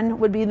 1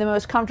 would be the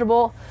most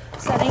comfortable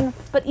setting,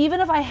 but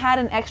even if I had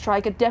an extra, I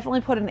could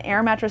definitely put an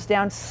air mattress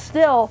down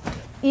still.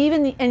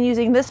 Even in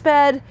using this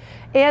bed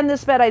and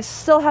this bed, I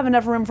still have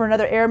enough room for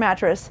another air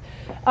mattress.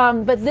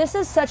 But this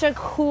is such a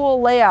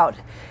cool layout.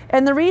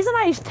 And the reason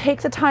I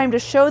take the time to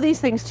show these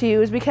things to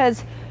you is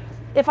because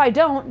if I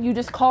don't, you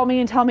just call me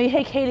and tell me,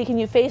 hey Katie, can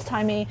you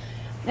FaceTime me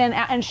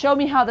and show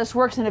me how this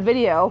works in a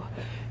video.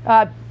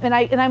 And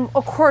I'm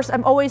of course,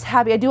 I'm always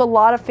happy. I do a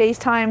lot of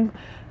FaceTime,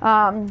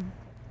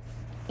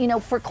 you know,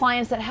 for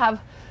clients that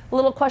have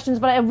little questions,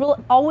 but I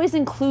will always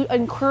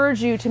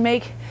encourage you to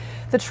make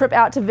the trip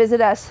out to visit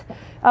us.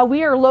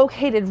 We are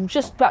located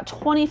just about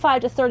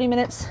 25 to 30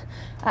 minutes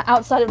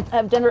outside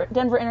of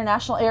Denver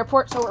International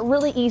Airport, so we're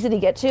really easy to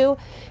get to.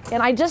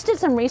 And I just did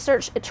some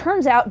research. It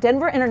turns out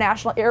Denver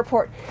International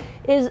Airport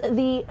is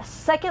the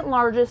 2nd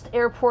largest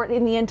airport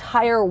in the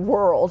entire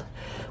world,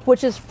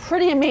 which is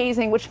pretty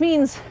amazing, which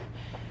means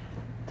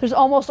there's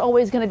almost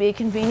always going to be a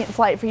convenient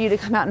flight for you to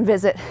come out and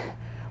visit.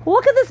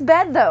 Look at this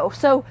bed though.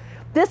 So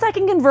this I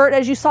can convert,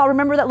 as you saw,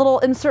 remember that little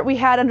insert we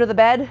had under the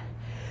bed?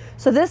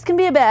 So this can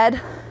be a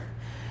bed.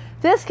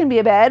 This can be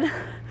a bed.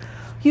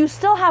 You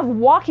still have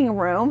walking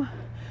room.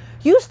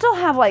 You still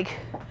have like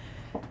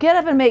get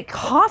up and make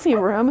coffee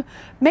room,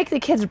 make the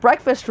kids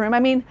breakfast room. I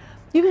mean,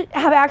 you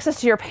have access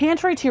to your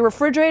pantry, to your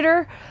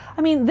refrigerator.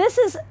 I mean, this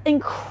is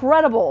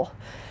incredible.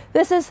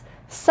 This is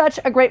such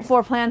a great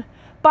floor plan.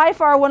 By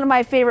far one of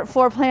my favorite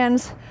floor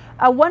plans.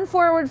 1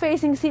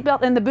 forward-facing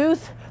seatbelt in the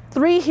booth,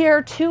 3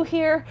 here, 2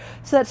 here.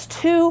 So that's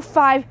 2,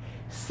 5,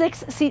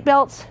 6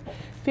 seatbelts.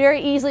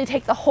 Very easily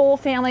take the whole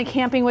family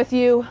camping with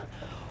you,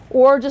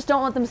 or just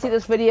don't let them see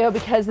this video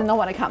because then they'll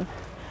want to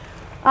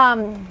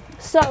come.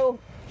 So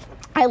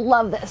I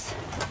love this.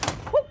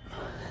 Whoop.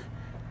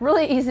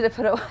 Really easy to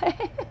put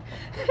away.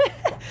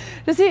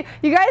 Just see,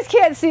 you guys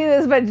can't see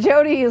this, but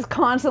Jody is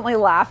constantly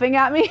laughing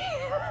at me.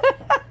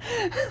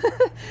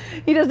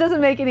 He just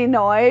doesn't make any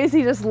noise.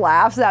 He just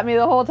laughs at me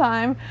the whole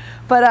time.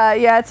 But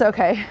yeah, it's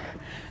okay.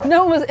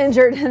 No one was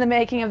injured in the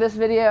making of this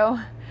video.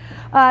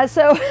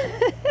 So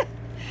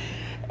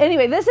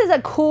anyway, this is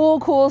a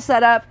cool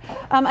setup.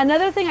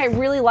 Another thing I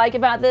really like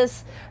about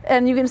this,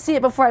 and you can see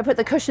it before I put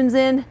the cushions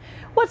in,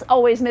 what's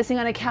always missing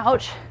on a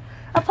couch?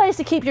 A place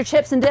to keep your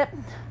chips and dip.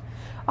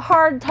 A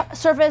hard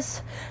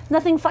surface,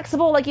 nothing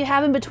flexible like you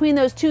have in between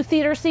those two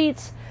theater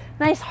seats.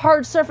 Nice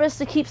hard surface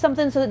to keep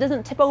something so that it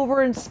doesn't tip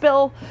over and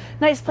spill.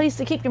 Nice place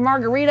to keep your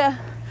margarita.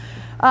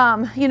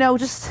 You know,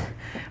 just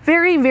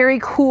very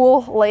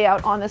cool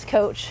layout on this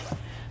coach.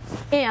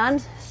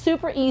 And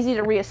super easy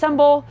to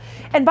reassemble.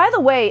 And by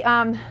the way,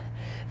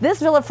 this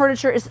Villa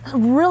furniture is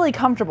really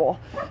comfortable.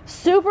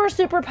 Super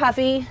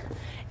puffy.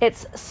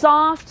 It's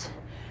soft.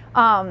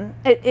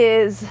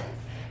 It's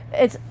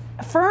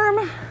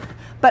firm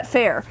but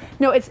fair.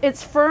 No,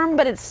 it's firm,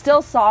 but it's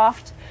still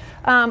soft.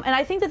 And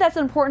I think that that's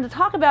important to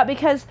talk about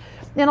because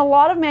in a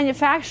lot of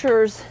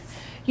manufacturers,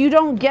 you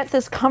don't get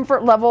this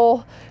comfort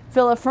level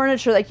Villa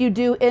furniture like you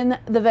do in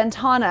the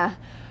Ventana.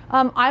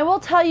 I will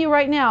tell you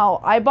right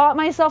now, I bought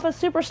myself a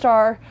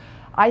STAR.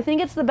 I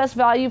think it's the best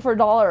value for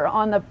 $1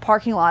 on the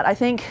parking lot. I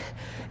think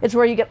it's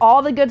where you get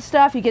all the good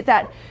stuff. You get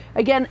that,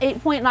 again,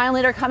 8.9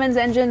 liter Cummins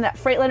engine, that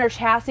Freightliner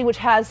chassis, which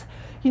has,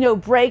 you know,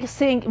 brake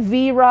sync,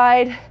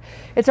 V-ride.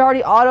 It's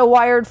already auto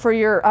wired for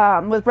your,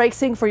 with brake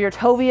sync for your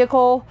tow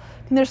vehicle.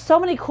 And there's so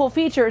many cool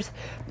features.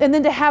 And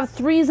then to have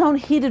 3-zone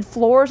heated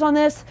floors on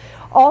this,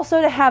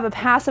 also to have a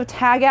passive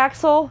tag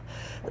axle,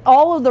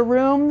 all of the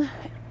room.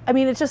 I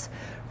mean, it's just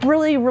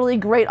really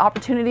great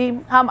opportunity.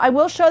 I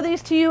will show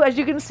these to you. As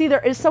you can see,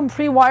 there is some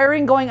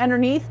pre-wiring going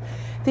underneath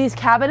these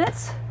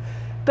cabinets.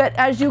 But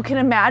as you can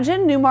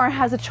imagine, Newmar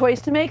has a choice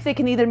to make. They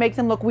can either make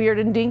them look weird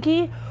and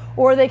dinky,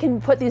 or they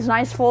can put these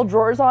nice full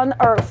drawers on,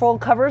 or full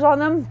covers on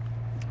them,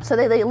 so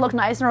they look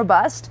nice and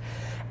robust.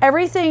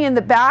 Everything in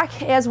the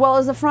back as well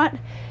as the front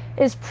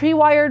is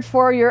pre-wired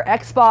for your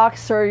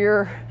Xbox or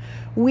your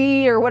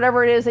Wii or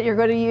whatever it is that you're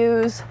going to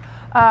use.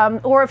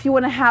 Or if you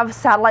want to have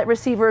satellite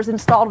receivers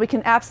installed, we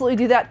can absolutely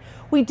do that.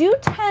 We do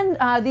tend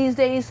these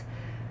days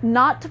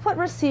not to put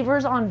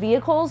receivers on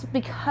vehicles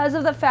because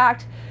of the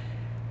fact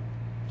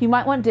you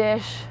might want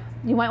Dish,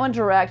 you might want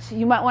Direct,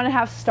 you might want to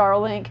have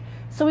Starlink.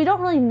 So we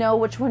don't really know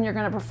which one you're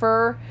going to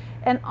prefer.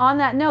 And on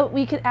that note,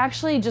 we could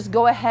actually just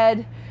go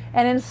ahead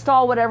and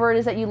install whatever it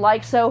is that you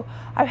like. So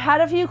I've had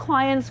a few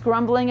clients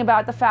grumbling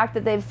about the fact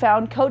that they've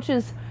found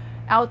coaches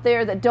out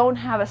there that don't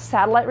have a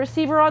satellite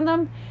receiver on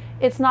them.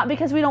 It's not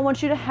because we don't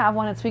want you to have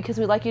one, it's because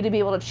we'd like you to be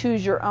able to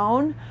choose your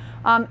own.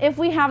 If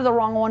we have the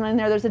wrong one in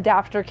there, there's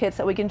adapter kits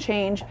that we can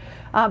change.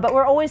 But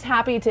we're always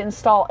happy to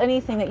install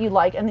anything that you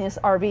like in these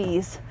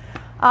RVs.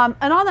 And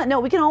on that note,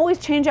 we can always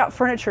change out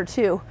furniture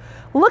too.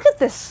 Look at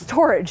this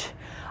storage.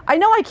 I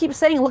know I keep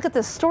saying look at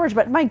this storage,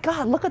 but my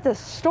God, look at this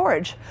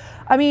storage.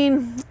 I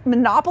mean,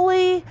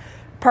 Monopoly,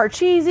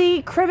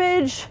 Parcheesi,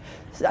 Cribbage,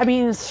 I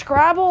mean,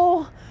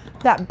 Scrabble,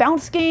 that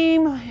bounce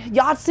game,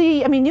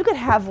 Yahtzee. I mean, you could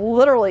have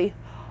literally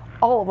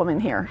all of them in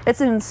here.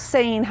 It's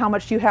insane how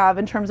much you have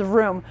in terms of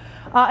room.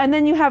 And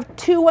then you have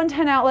 2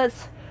 110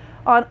 outlets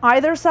on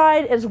either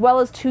side, as well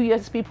as 2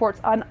 USB ports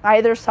on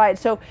either side.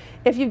 So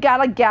if you've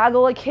got a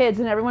gaggle of kids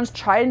and everyone's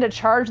trying to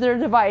charge their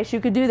device,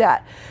 you could do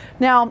that.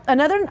 Now,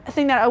 another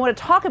thing that I want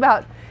to talk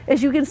about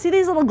is you can see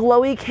these little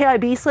glowy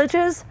KIB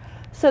switches.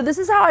 So this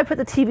is how I put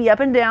the TV up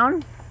and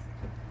down.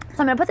 So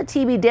I'm going to put the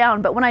TV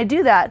down, but when I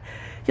do that,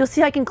 you'll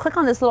see I can click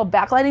on this little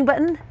backlighting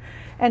button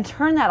and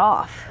turn that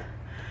off,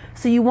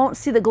 so you won't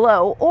see the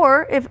glow.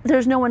 Or if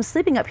there's no one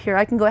sleeping up here,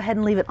 I can go ahead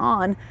and leave it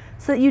on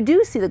so that you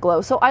do see the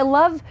glow. So I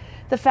love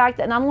the fact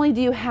that not only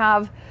do you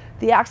have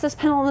the access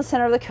panel in the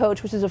center of the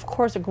coach, which is of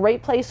course a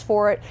great place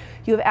for it,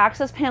 you have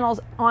access panels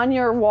on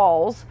your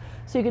walls,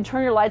 so you can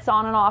turn your lights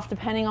on and off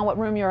depending on what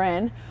room you're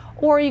in,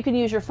 or you can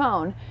use your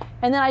phone.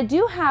 And then I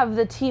do have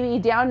the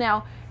TV down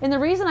now, and the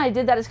reason I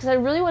did that is because I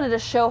really wanted to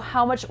show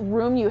how much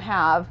room you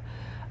have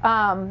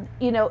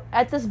you know,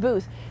 at this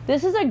booth.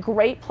 This is a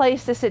great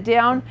place to sit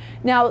down.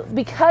 Now,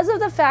 because of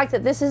the fact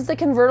that this is the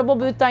convertible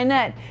booth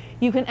dinette,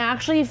 you can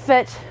actually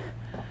fit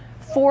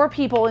 4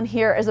 people in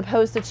here as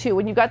opposed to 2.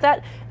 When you've got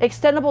that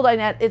extendable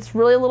dinette, it's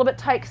really a little bit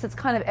tight because it's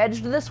kind of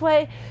edged this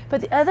way.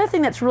 But the other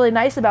thing that's really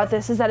nice about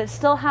this is that it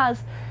still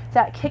has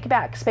that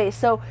kickback space.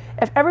 So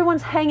if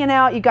everyone's hanging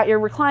out, you got your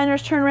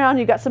recliners turned around,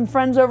 you got some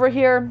friends over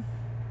here,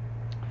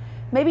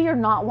 maybe you're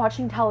not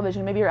watching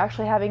television, maybe you're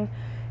actually having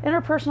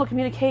interpersonal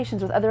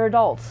communications with other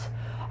adults.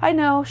 I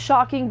know,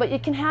 shocking, but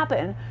it can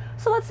happen.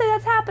 So let's say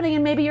that's happening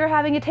and maybe you're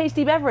having a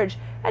tasty beverage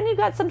and you've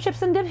got some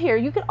chips and dip here.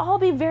 You could all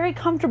be very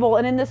comfortable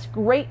and in this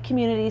great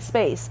community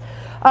space.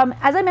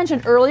 As I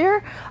mentioned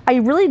earlier, I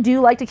really do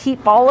like to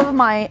keep all of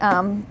my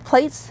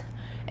plates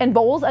and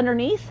bowls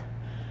underneath.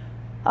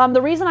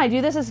 The reason I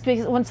do this is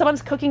because when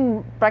someone's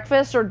cooking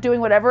breakfast or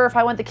doing whatever, if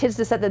I want the kids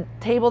to set the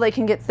table, they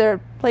can get their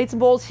plates and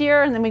bowls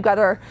here, and then we've got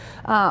our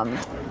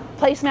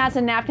placemats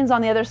and napkins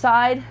on the other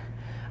side.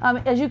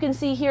 As you can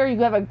see here, you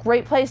have a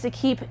great place to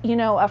keep, you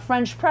know, a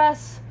French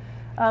press.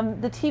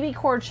 The TV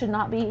cord should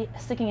not be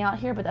sticking out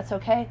here, but that's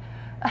okay.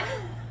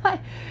 I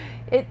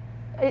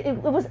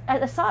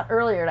saw it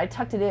earlier and I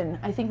tucked it in.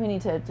 I think we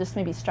need to just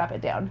maybe strap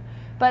it down.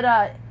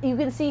 But you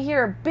can see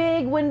here, a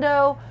big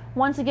window,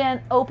 once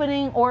again,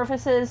 opening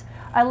orifices.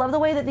 I love the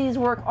way that these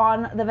work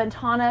on the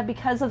Ventana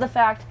because of the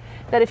fact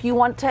that if you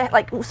want to,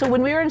 like, so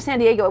when we were in San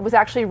Diego, it was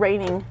actually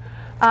raining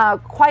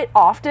quite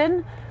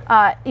often,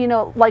 you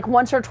know, like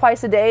once or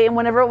twice a day. And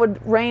whenever it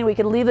would rain, we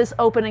could leave this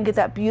open and get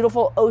that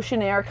beautiful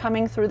ocean air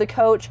coming through the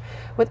coach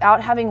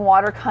without having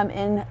water come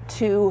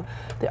into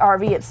the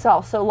RV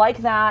itself. So like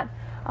that.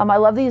 I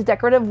love these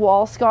decorative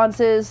wall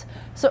sconces.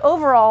 So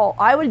overall,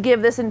 I would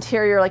give this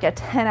interior like a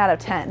 10 out of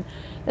 10.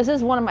 This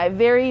is one of my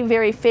very,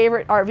 very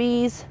favorite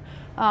RVs.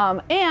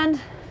 And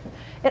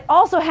it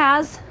also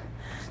has,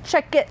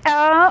 check it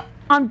out,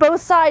 on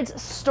both sides,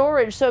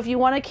 storage. So if you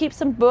want to keep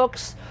some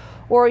books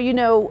or, you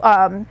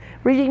know,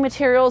 reading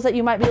materials that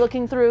you might be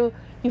looking through,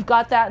 you've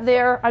got that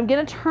there. I'm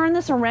going to turn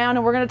this around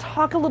and we're going to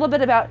talk a little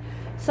bit about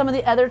some of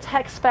the other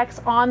tech specs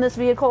on this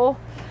vehicle.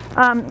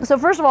 So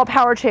first of all,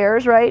 power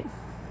chairs, right?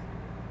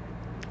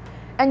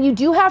 And you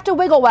do have to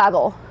wiggle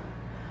waggle.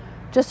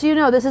 Just so you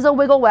know, this is a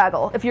wiggle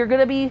waggle. If you're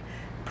going to be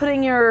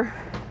putting your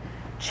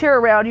chair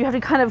around, you have to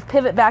kind of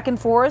pivot back and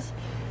forth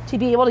to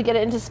be able to get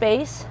it into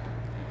space.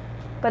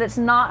 But it's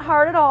not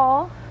hard at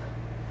all.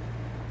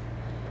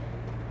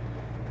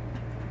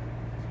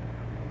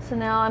 So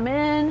now I'm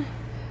in.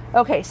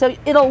 Okay, so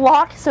it'll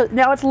lock. So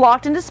now it's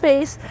locked into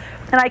space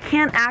and I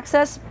can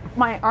access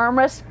my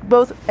armrests,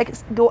 both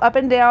go up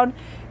and down.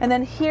 And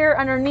then here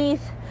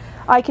underneath,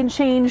 I can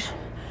change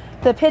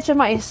the pitch of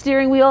my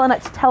steering wheel, and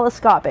it's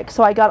telescopic.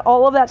 So I got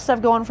all of that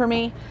stuff going for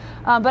me.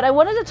 But I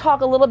wanted to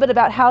talk a little bit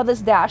about how this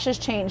dash has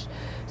changed.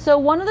 So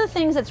one of the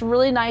things that's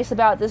really nice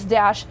about this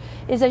dash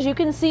is, as you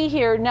can see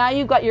here, now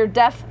you've got your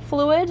DEF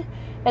fluid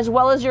as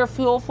well as your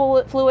fuel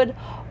fluid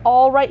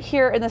all right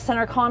here in the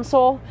center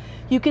console.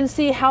 You can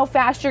see how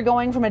fast you're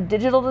going from a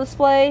digital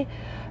display.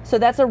 So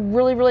that's a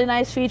really, really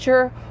nice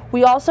feature.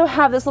 We also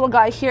have this little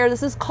guy here.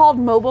 This is called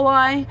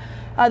Mobileye.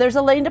 There's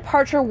a lane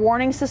departure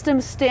warning system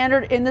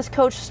standard in this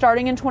coach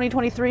starting in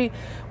 2023,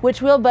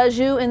 which will buzz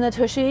you in the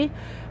tushy.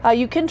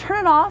 You can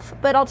turn it off,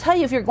 but I'll tell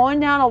you, if you're going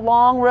down a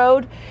long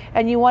road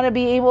and you want to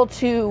be able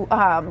to,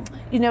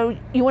 you know,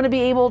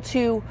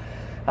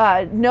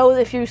 know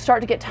if you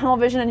start to get tunnel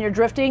vision and you're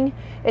drifting,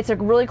 it's a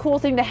really cool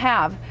thing to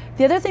have.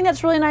 The other thing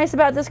that's really nice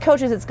about this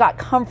coach is it's got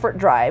comfort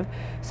drive.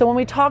 So when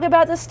we talk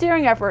about the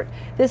steering effort,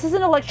 this is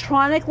an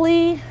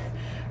electronically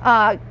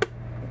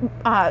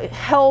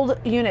held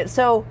unit.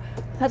 So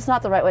that's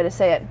not the right way to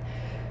say it.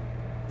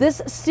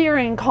 This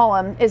steering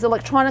column is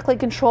electronically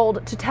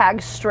controlled to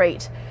tag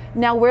straight.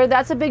 Now where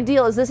that's a big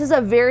deal is this is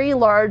a very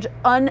large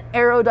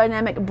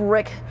unaerodynamic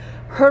brick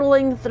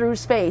hurtling through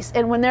space.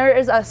 And when there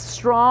is a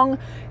strong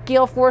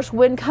gale force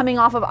wind coming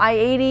off of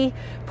I-80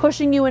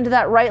 pushing you into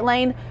that right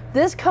lane,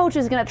 this coach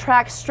is going to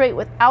track straight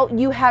without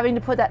you having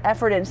to put that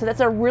effort in. So that's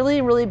a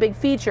really, really big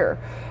feature.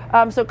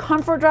 So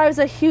comfort drive is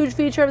a huge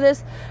feature of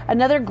this.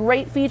 Another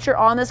great feature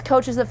on this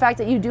coach is the fact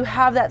that you do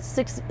have that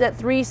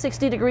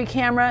 360-degree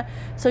camera,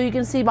 so you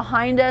can see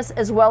behind us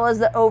as well as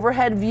the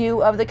overhead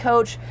view of the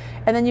coach.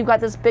 And then you've got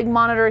this big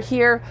monitor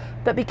here.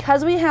 But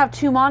because we have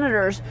two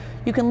monitors,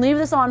 you can leave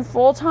this on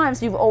full time,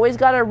 so you've always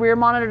got a rear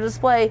monitor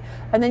display,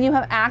 and then you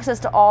have access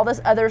to all this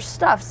other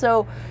stuff.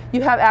 So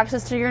you have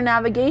access to your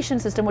navigation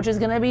system, which is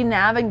going to be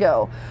Nav and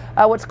Go.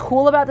 What's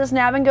cool about this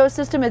Nav and Go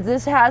system is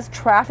this has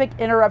traffic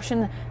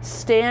interruption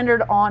standard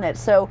on it.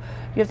 So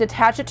you have to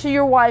attach it to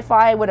your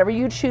Wi-Fi, whatever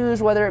you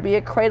choose, whether it be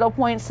a Cradle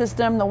Point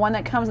system, the one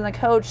that comes in the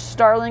coach,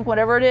 Starlink,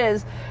 whatever it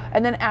is,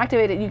 and then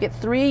activate it. You get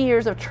 3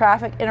 years of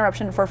traffic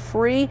interruption for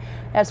free,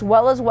 as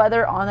well as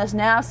weather on this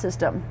nav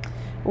system.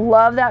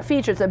 Love that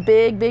feature. It's a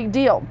big, big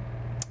deal.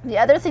 The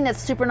other thing that's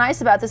super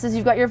nice about this is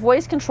you've got your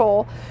voice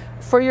control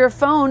for your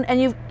phone,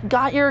 and you've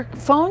got your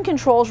phone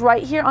controls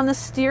right here on the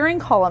steering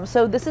column.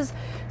 So this is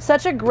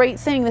such a great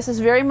thing. This is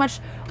very much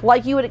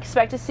like you would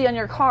expect to see on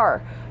your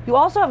car. You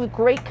also have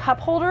great cup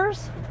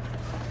holders,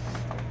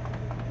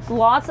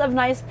 lots of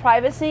nice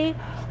privacy.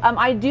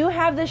 I do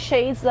have the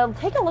shades. So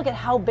take a look at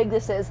how big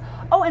this is.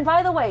 Oh, and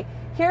by the way,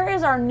 here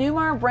is our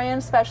Newmar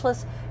brand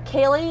specialist,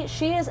 Kaylee.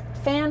 She is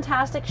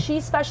fantastic.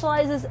 She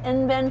specializes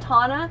in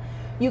Ventana.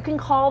 You can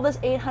call this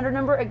 800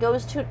 number. It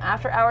goes to an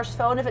after-hours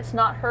phone. If it's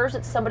not hers,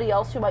 it's somebody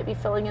else who might be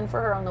filling in for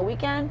her on the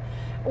weekend.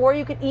 Or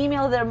you can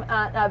email them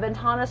at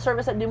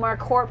ventanaservice@Newmar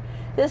Corp.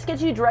 This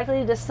gets you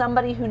directly to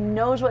somebody who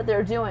knows what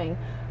they're doing.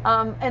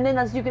 And then,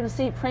 as you can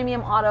see,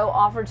 premium auto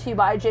offered to you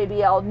by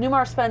JBL.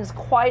 Newmar spends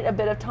quite a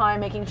bit of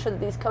time making sure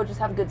that these coaches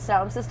have good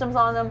sound systems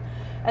on them.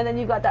 And then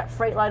you've got that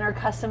Freightliner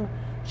Custom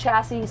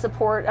chassis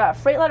support.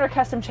 Freightliner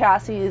Custom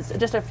Chassis is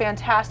just a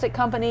fantastic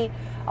company.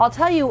 I'll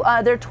tell you,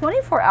 their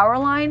 24-hour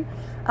line,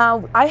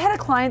 I had a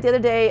client the other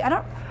day, I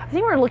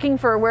think we were looking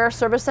for where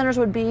service centers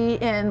would be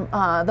in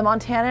the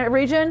Montana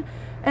region.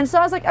 And so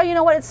I was like, oh, you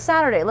know what, it's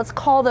Saturday. Let's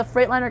call the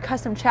Freightliner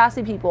Custom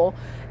Chassis people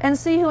and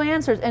see who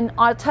answers. And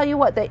I'll tell you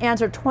what, they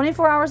answer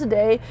 24 hours a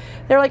day.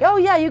 They're like, oh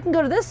yeah, you can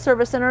go to this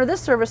service center or this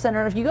service center.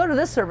 And if you go to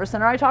this service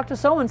center, I talked to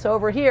so-and-so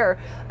over here.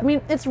 I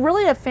mean, it's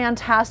really a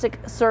fantastic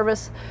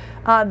service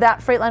that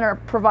Freightliner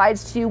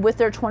provides to you with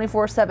their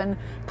 24/7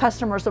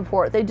 customer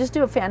support. They just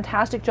do a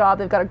fantastic job.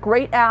 They've got a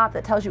great app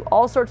that tells you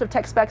all sorts of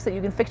tech specs that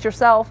you can fix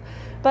yourself.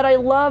 But I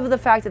love the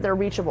fact that they're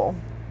reachable.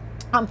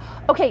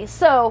 Okay,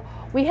 so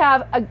we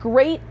have a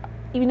great,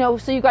 you know,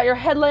 so you've got your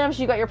headlamps,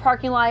 you've got your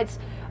parking lights,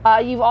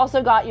 you've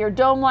also got your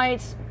dome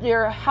lights,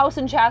 your house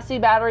and chassis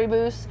battery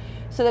boost,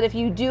 so that if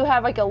you do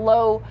have like a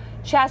low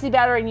chassis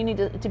battery and you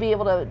need to be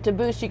able to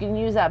boost, you can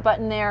use that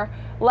button there.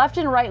 Left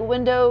and right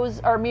windows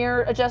are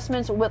mirror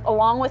adjustments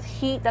along with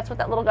heat. That's what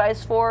that little guy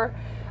is for.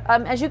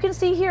 As you can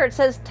see here, it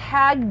says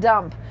tag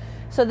dump.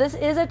 So this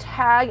is a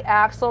tag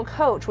axle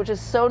coach, which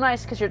is so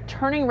nice because your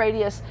turning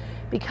radius,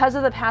 because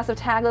of the passive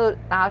tag load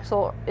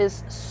axle,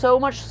 is so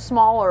much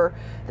smaller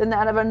than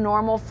that of a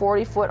normal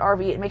 40-foot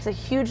RV. It makes a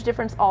huge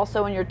difference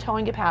also in your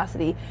towing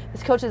capacity.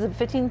 This coach has a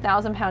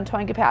 15,000 pound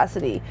towing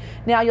capacity.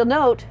 Now you'll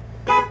note,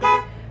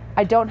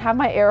 I don't have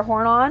my air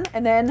horn on,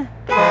 and then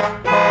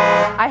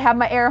I have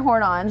my air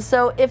horn on.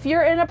 So if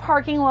you're in a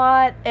parking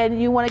lot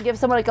and you want to give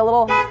someone like a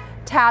little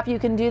tap, you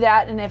can do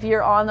that. And if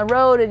you're on the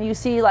road and you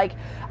see, like,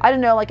 I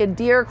don't know, like a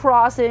deer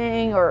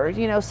crossing, or,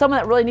 you know, someone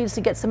that really needs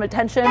to get some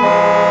attention,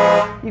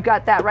 you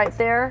got that right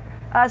there.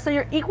 So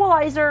your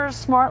equalizer,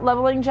 smart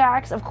leveling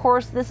jacks, of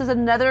course, this is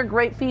another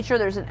great feature.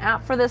 There's an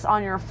app for this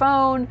on your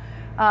phone.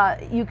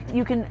 You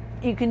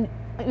can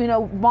you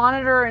know,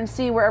 monitor and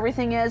see where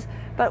everything is.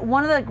 But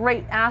one of the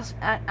great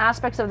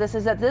aspects of this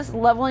is that this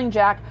leveling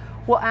jack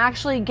will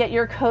actually get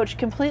your coach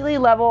completely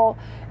level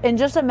in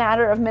just a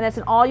matter of minutes,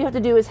 and all you have to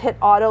do is hit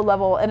auto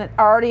level, and it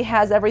already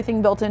has everything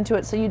built into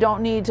it, so you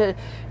don't need to,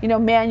 you know,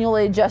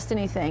 manually adjust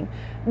anything.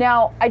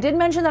 Now, I did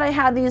mention that I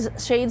had these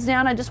shades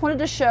down. I just wanted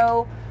to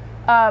show,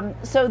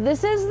 so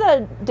this is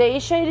the day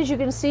shade, as you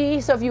can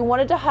see. So if you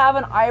wanted to have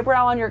an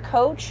eyebrow on your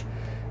coach,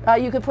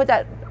 you could put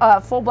that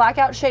full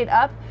blackout shade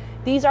up.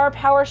 These are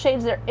power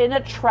shades. They're in a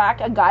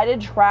track, a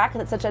guided track.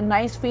 That's such a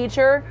nice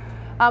feature.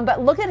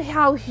 But look at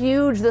how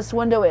huge this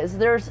window is.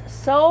 There's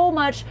so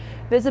much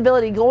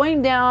visibility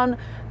going down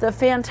the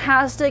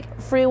fantastic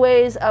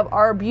freeways of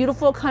our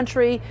beautiful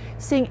country,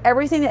 seeing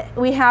everything that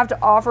we have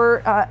to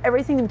offer,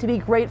 everything to be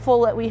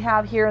grateful that we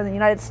have here in the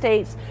United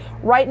States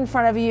right in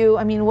front of you.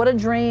 I mean, what a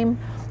dream.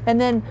 And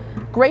then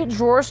great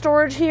drawer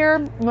storage here.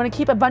 You want to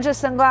keep a bunch of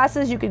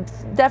sunglasses, you could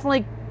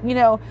definitely, you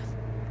know,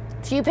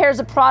 a few pairs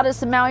of Pradas,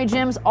 some Maui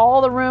Jims,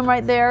 all the room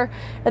right there.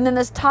 And then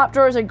this top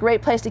drawer is a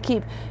great place to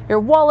keep your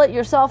wallet,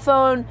 your cell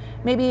phone,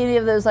 maybe any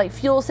of those like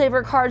fuel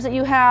saver cards that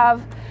you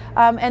have.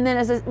 And then,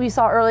 as we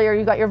saw earlier,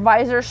 you got your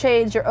visor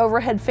shades, your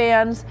overhead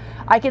fans.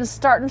 I can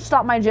start and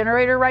stop my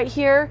generator right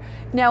here.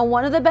 Now,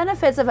 one of the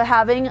benefits of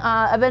having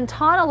a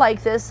Ventana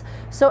like this,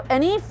 so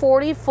any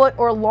 40-foot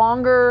or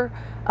longer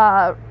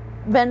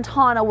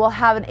Ventana will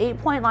have an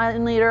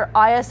 8.9 liter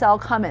ISL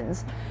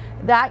Cummins.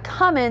 That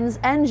Cummins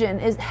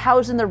engine is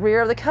housed in the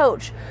rear of the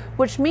coach,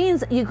 which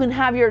means you can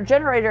have your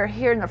generator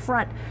here in the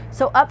front.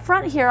 So up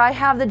front here, I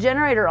have the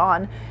generator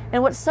on.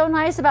 And what's so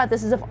nice about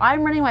this is if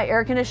I'm running my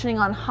air conditioning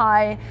on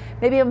high,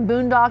 maybe I'm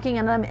boondocking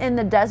and I'm in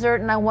the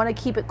desert and I want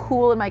to keep it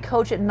cool in my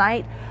coach at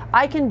night,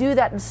 I can do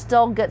that and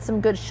still get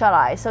some good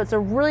shut-eye. So it's a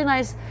really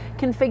nice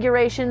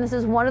configuration. This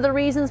is one of the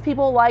reasons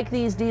people like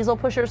these diesel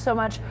pushers so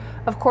much.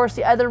 Of course,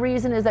 the other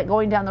reason is that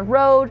going down the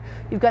road,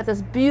 you've got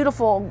this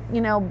beautiful,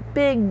 you know,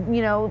 big,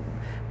 you know,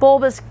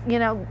 bulbous, you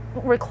know,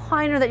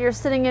 recliner that you're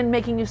sitting in,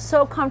 making you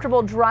so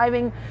comfortable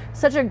driving.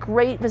 Such a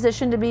great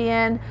position to be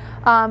in.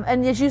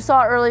 And as you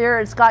saw earlier,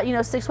 it's got, you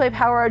know, 6-way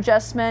power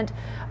adjustment.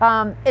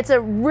 It's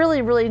a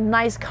really, really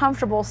nice,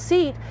 comfortable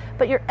seat,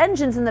 but your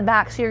engine's in the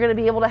back, so you're going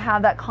to be able to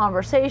have that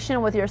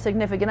conversation with your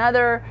significant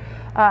other.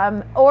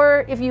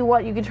 Or if you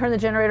want, you can turn the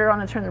generator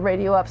on and turn the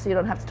radio up so you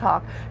don't have to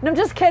talk. No, I'm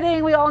just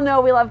kidding. We all know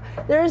we love,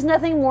 there is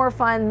nothing more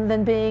fun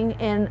than being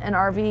in an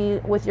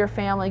RV with your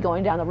family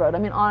going down the road. I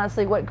mean,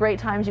 honestly, what great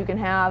times you can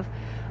have.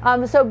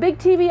 So big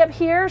TV up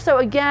here. So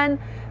again,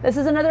 this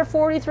is another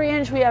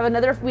 43-inch. We have the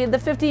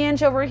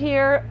 50-inch over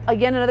here.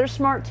 Again, another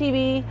smart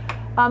TV.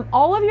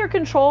 All of your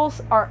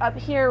controls are up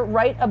here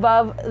right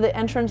above the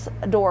entrance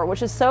door,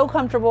 which is so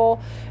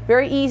comfortable,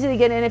 very easy to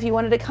get in. If you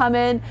wanted to come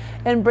in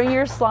and bring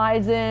your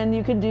slides in,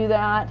 you could do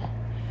that.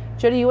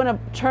 Jody, you want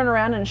to turn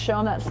around and show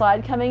them that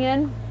slide coming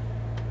in?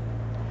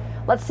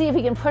 Let's see if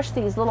we can push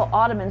these little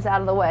ottomans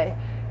out of the way.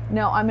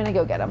 No, I'm going to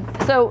go get them.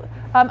 So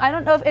I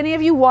don't know if any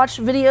of you watched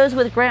videos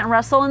with Grant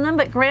Russell in them,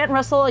 but Grant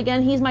Russell,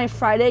 again, he's my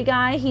Friday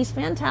guy. He's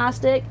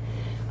fantastic.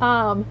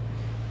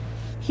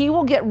 He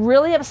will get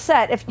really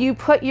upset if you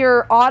put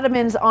your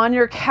ottomans on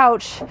your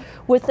couch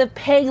with the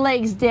peg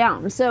legs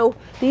down. So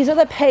these are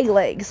the peg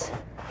legs.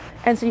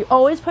 And so you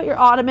always put your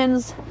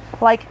ottomans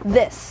like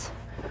this.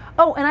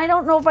 Oh, and I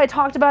don't know if I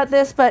talked about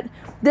this, but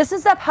this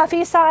is the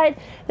puffy side.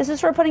 This is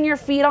for putting your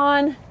feet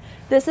on.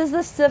 This is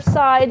the stiff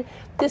side.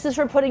 This is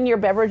for putting your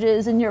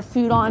beverages and your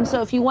food on.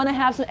 So if you want to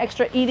have some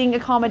extra eating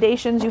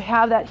accommodations, you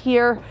have that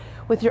here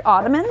with your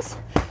ottomans.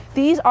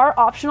 These are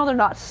optional, they're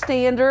not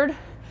standard.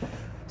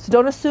 So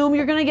don't assume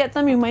you're gonna get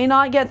them, you may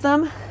not get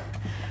them.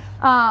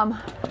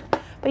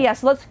 But yeah,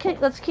 so let's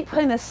keep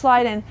putting this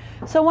slide in.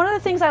 So one of the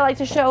things I like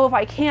to show if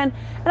I can,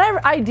 and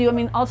I do, I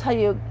mean, I'll tell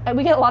you,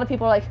 we get a lot of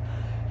people like,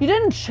 you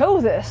didn't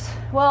show this.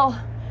 Well,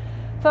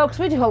 folks,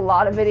 we do a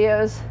lot of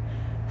videos.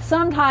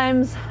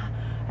 Sometimes,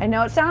 I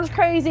know it sounds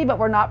crazy, but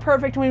we're not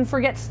perfect and we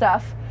forget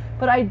stuff.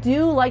 But I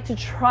do like to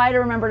try to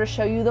remember to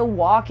show you the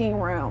walking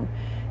room,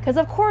 because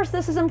of course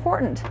this is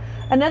important.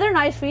 Another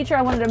nice feature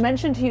I wanted to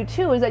mention to you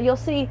too is that you'll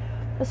see,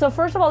 so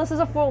first of all, this is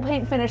a full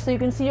paint finish, so you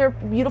can see your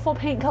beautiful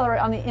paint color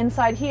on the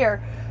inside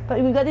here, but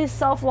we've got these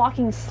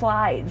self-locking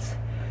slides,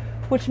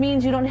 which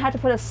means you don't have to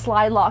put a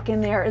slide lock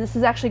in there. This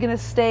is actually gonna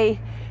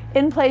stay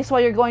in place while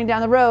you're going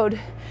down the road.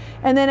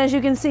 And then as you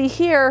can see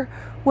here,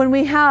 when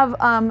we have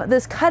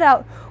this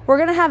cutout, we're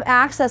gonna have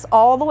access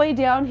all the way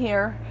down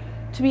here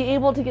to be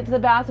able to get to the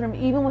bathroom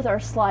even with our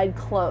slide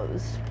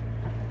closed.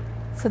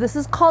 So this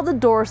is called the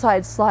door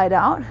side slide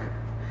out.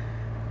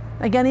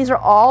 Again, these are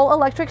all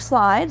electric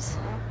slides.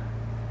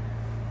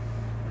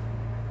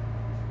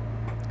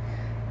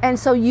 And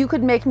so you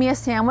could make me a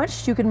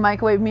sandwich, you could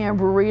microwave me a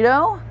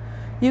burrito,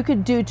 you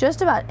could do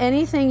just about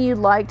anything you'd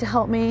like to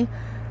help me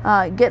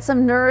get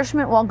some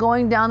nourishment while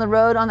going down the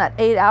road on that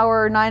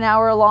 8-hour,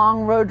 9-hour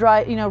long road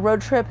drive,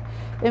 road trip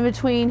in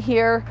between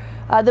here.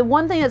 The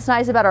one thing that's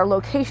nice about our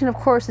location, of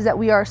course, is that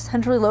we are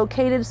centrally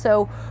located,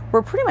 so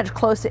we're pretty much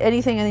close to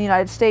anything in the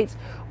United States.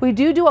 We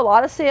do a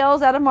lot of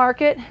sales at a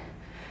market.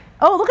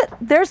 Oh, look at,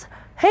 there's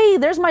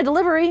my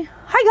delivery.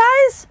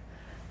 Hi guys.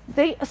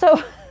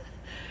 So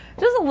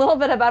just a little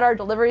bit about our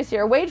deliveries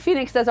here. Wade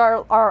Phoenix does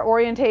our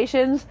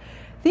orientations.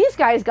 These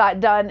guys got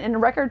done in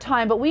record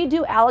time, but we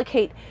do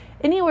allocate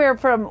anywhere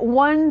from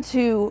 1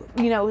 to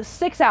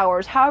 6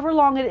 hours, however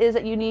long it is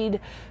that you need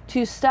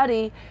to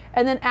study.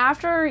 And then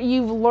after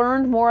you've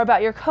learned more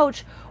about your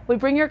coach, we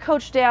bring your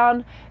coach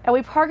down and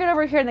we park it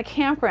over here in the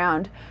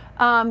campground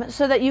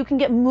so that you can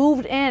get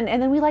moved in.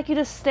 And then we like you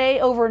to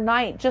stay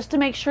overnight just to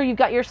make sure you've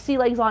got your sea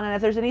legs on, and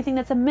if there's anything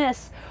that's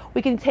amiss,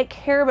 we can take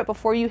care of it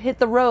before you hit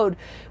the road.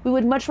 We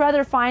would much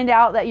rather find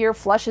out that your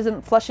flush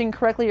isn't flushing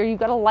correctly or you've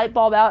got a light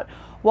bulb out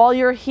while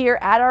you're here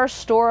at our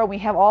store and we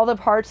have all the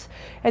parts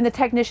and the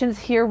technicians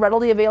here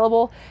readily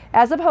available,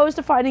 as opposed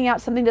to finding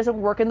out something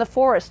doesn't work in the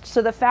forest.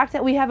 So the fact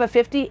that we have a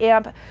 50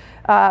 amp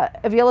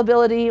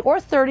availability, or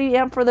 30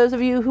 amp for those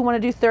of you who want to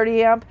do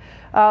 30 amp,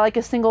 like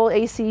a single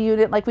AC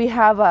unit, like we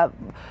have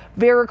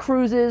Vera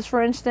Cruises,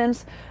 for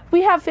instance.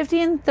 We have 50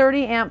 and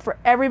 30 amp for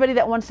everybody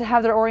that wants to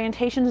have their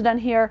orientations done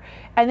here,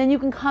 and then you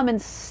can come and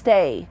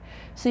stay.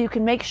 So you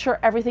can make sure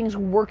everything's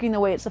working the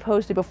way it's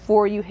supposed to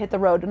before you hit the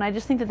road. And I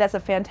just think that that's a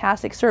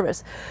fantastic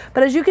service.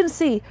 But as you can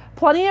see,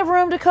 plenty of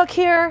room to cook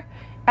here,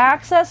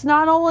 access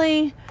not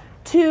only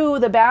to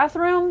the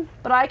bathroom,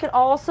 but I could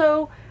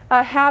also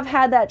have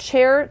had that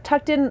chair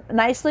tucked in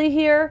nicely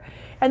here.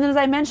 And then as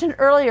I mentioned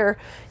earlier,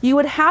 you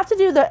would have to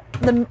do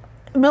the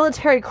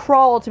military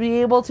crawl to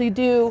be able to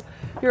do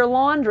your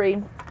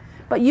laundry,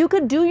 but you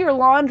could do your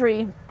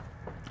laundry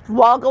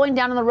while going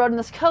down on the road in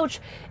this coach.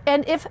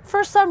 And if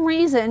for some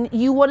reason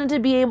you wanted to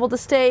be able to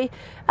stay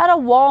at a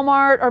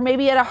Walmart or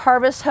maybe at a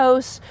Harvest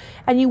Host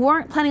and you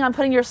weren't planning on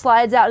putting your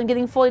slides out and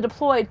getting fully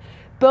deployed,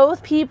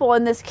 both people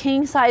in this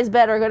king size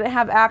bed are going to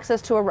have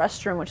access to a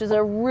restroom, which is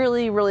a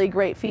really, really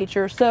great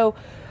feature. So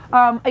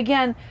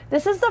again,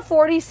 this is the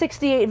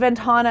 4068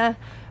 Ventana,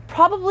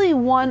 probably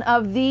one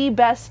of the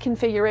best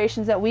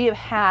configurations that we have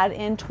had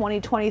in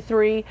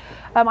 2023.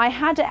 I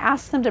had to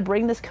ask them to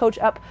bring this coach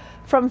up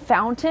from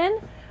Fountain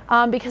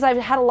because I've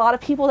had a lot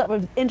of people that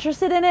were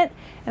interested in it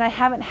and I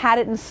haven't had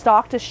it in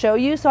stock to show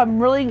you. So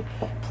I'm really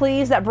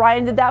pleased that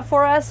Brian did that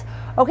for us.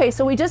 Okay,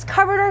 so we just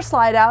covered our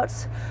slide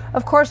outs.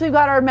 Of course, we've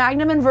got our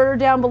Magnum inverter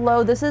down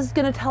below. This is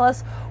going to tell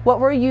us what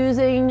we're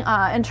using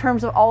in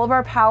terms of all of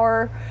our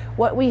power,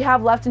 what we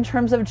have left in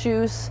terms of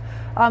juice.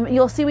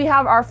 You'll see we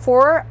have our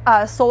 4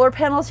 solar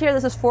panels here.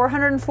 This is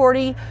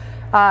 440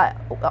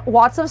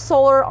 watts of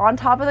solar on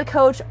top of the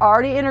coach,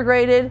 already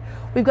integrated.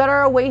 We've got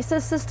our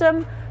Oasis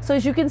system. So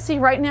as you can see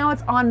right now,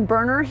 it's on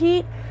burner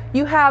heat.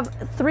 You have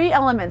 3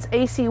 elements,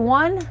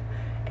 AC1,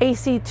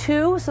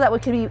 AC2, so that we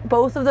can be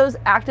both of those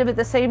active at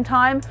the same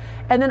time,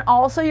 and then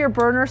also your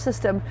burner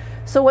system.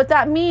 So what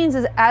that means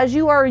is as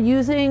you are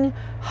using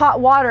hot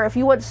water, if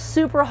you want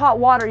super hot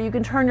water, you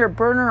can turn your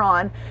burner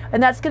on,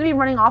 and that's going to be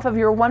running off of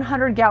your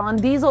 100-gallon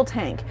diesel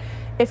tank.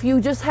 If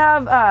you just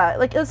have,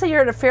 like let's say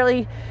you're in a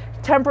fairly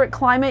temperate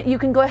climate, you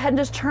can go ahead and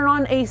just turn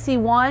on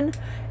AC1,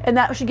 and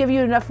that should give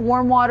you enough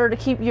warm water to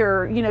keep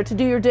your, to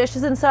do your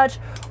dishes and such,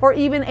 or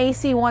even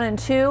AC1 and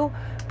 2.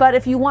 But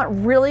if you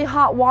want really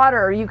hot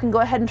water, you can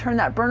go ahead and turn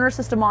that burner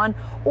system on.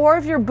 Or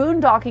if you're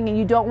boondocking and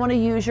you don't want to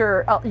use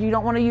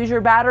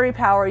your battery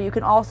power, you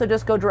can also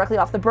just go directly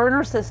off the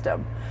burner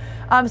system.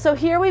 So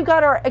here we've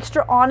got our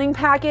extra awning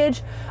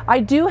package. I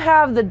do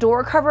have the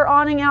door cover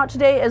awning out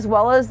today, as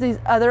well as these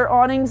other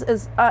awnings.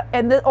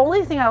 And the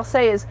only thing I'll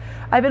say is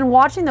I've been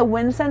watching the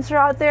wind sensor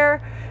out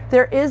there.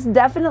 There is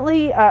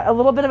definitely a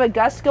little bit of a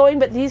gust going,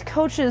 but these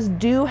coaches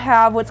do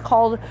have what's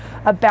called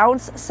a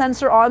bounce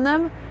sensor on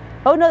them.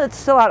 Oh no, that's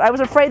still out. I was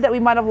afraid that we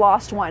might have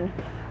lost one.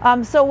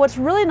 So what's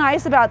really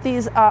nice about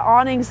these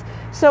awnings,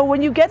 so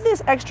when you get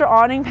this extra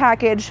awning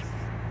package,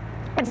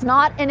 it's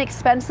not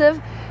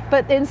inexpensive,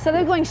 but instead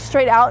of going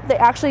straight out, they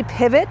actually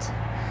pivot.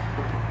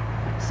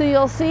 So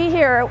you'll see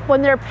here,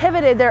 when they're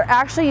pivoted, they're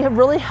actually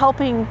really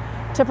helping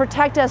to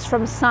protect us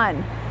from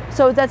sun.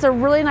 So that's a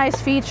really nice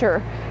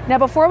feature. Now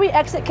before we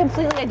exit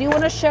completely, I do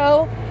want to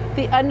show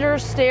the under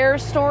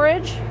stairs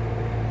storage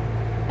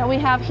that we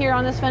have here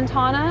on this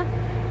Ventana.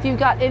 If you've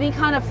got any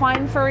kind of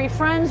fine furry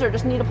friends or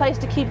just need a place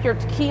to keep your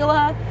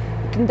tequila,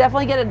 you can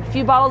definitely get a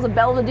few bottles of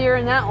Belvedere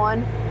in that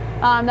one.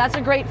 That's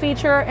a great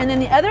feature. And then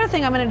the other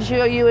thing I'm going to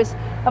show you is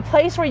a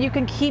place where you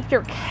can keep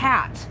your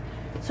cat.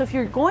 So if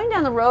you're going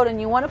down the road and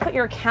you want to put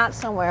your cat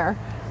somewhere,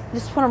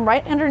 just put them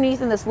right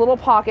underneath in this little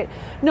pocket.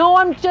 No,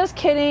 I'm just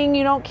kidding.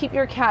 You don't keep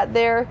your cat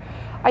there.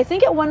 I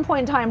think at one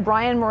point in time,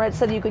 Brian Moritz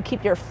said you could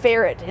keep your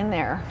ferret in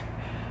there.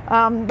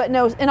 But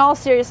no, in all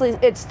seriousness,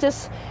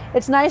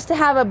 it's nice to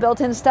have a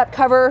built-in step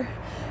cover.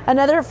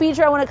 Another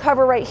feature I want to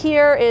cover right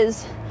here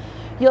is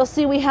you'll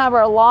see we have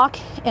our lock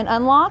and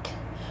unlock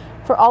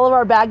for all of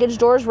our baggage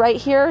doors right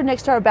here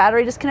next to our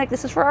battery disconnect.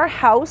 This is for our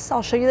house.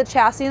 I'll show you the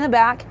chassis in the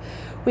back.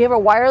 We have a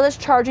wireless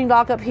charging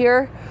dock up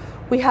here.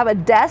 We have a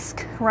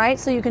desk, right?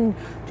 So you can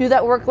do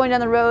that work going down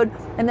the road,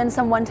 and then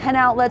some 110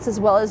 outlets as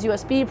well as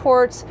USB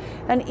ports,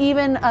 and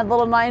even a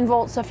little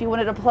 9-volt. So if you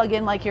wanted to plug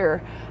in like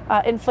your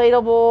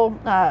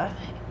inflatable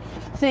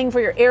thing for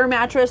your air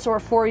mattress or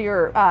for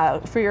your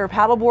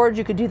paddleboard,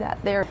 you could do that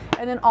there.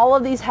 And then all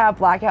of these have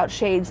blackout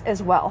shades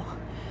as well.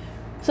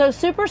 So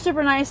super,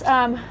 super nice.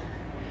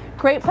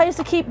 Great place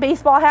to keep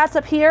baseball hats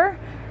up here.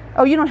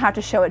 Oh, you don't have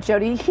to show it,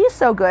 Jody. He's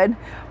so good.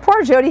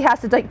 Poor Jody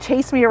has to like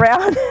chase me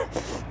around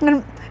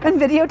and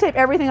videotape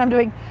everything I'm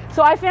doing.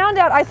 So I found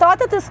out, I thought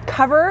that this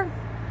cover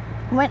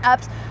went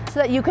up so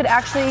that you could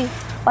actually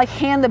like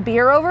hand the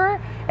beer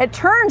over. It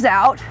turns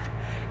out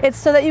it's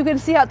so that you can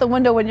see out the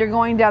window when you're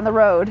going down the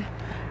road,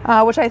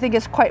 which I think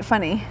is quite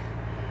funny.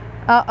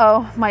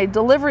 Uh-oh, my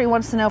delivery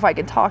wants to know if I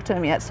can talk to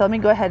him yet. So let me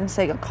go ahead and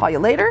say I'll call you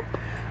later.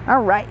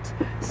 All right,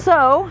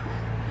 so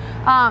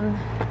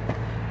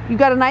you've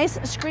got a nice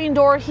screen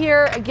door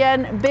here.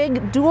 Again,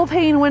 big dual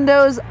pane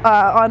windows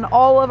on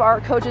all of our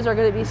coaches are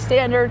going to be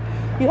standard.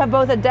 You have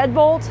both a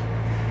deadbolt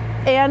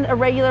and a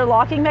regular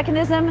locking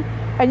mechanism,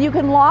 and you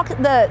can lock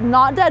the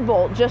not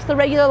deadbolt, just the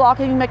regular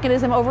locking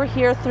mechanism over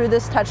here through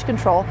this touch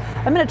control.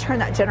 I'm going to turn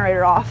that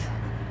generator off.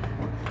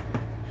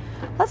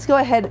 Let's go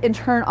ahead and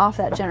turn off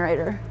that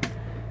generator.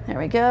 There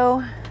we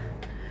go.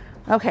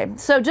 Okay,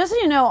 so just so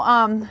you know,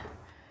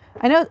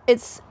 I know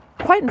it's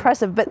quite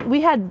impressive, but we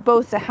had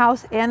both the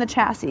house and the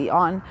chassis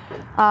on.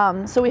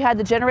 So we had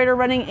the generator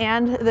running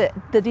and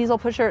the diesel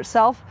pusher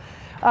itself.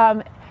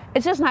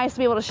 It's just nice to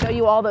be able to show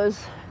you all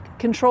those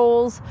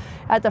controls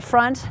at the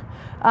front.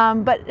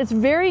 But it's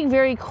very,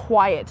 very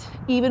quiet,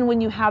 even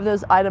when you have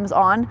those items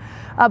on.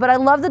 But I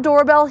love the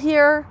doorbell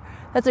here.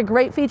 That's a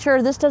great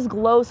feature. This does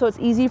glow, so it's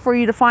easy for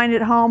you to find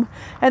at home.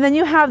 And then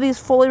you have these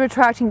fully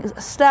retracting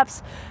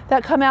steps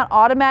that come out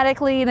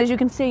automatically. And as you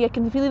can see, I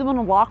can leave them in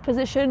a lock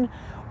position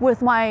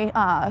with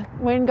my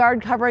rain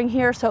guard covering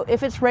here. So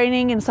if it's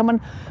raining and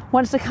someone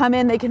wants to come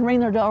in, they can ring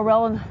their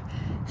doorbell and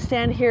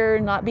stand here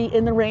and not be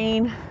in the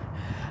rain.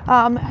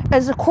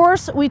 As of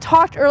course, we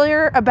talked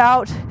earlier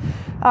about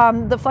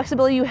the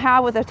flexibility you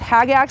have with a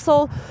tag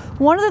axle.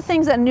 One of the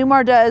things that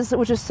Newmar does,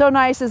 which is so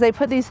nice, is they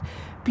put these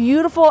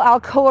beautiful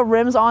Alcoa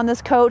rims on this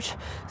coach.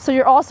 So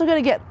you're also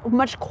going to get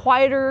much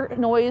quieter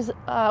noise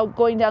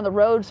going down the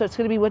road. So it's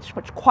going to be much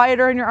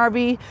quieter in your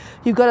RV.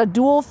 You've got a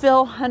dual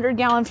fill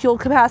 100-gallon fuel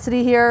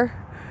capacity here.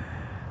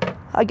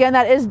 Again,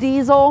 that is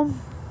diesel.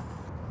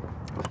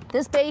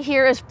 This bay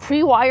here is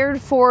pre-wired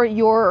for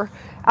your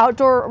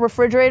outdoor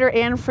refrigerator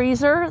and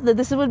freezer.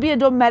 This would be a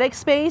Dometic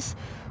space.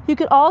 You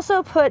could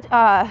also put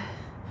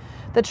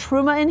the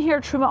Truma in here.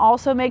 Truma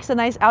also makes a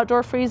nice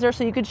outdoor freezer,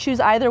 so you could choose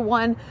either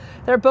one.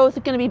 They're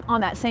both going to be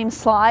on that same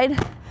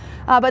slide.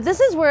 But this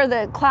is where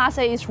the Class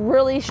A's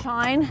really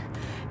shine.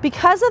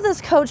 Because of this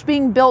coach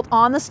being built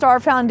on the STAR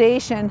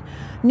foundation,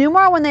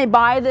 Newmar, when they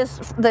buy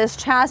this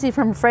chassis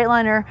from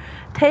Freightliner,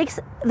 takes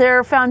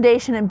their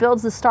foundation and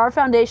builds the STAR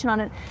foundation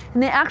on it,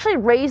 and they actually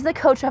raise the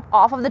coach up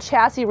off of the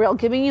chassis rail,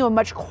 giving you a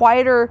much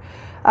quieter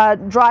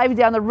drive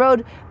down the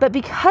road. But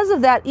because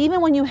of that,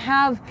 even when you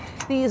have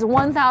these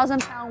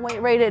 1,000-pound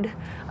weight rated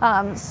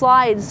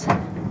slides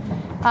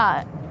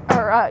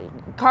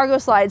cargo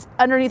slides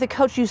underneath the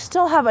coach, you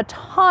still have a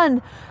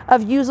ton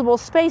of usable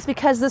space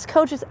because this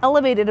coach is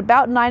elevated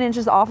about 9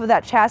 inches off of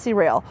that chassis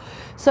rail.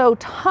 So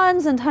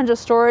tons and tons of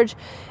storage.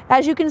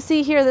 As you can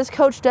see here, this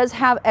coach does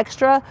have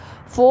extra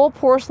full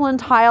porcelain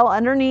tile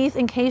underneath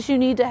in case you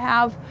need to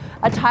have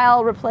a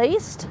tile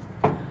replaced.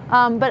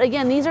 But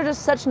again, these are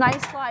just such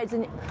nice slides,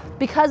 and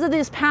because of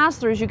these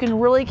pass-throughs, you can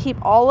really keep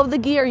all of the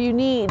gear you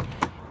need,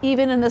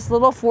 even in this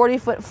little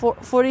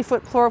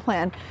 40-foot floor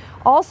plan.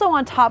 Also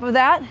on top of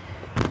that,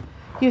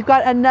 you've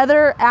got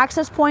another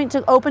access point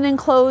to open and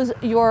close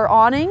your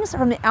awnings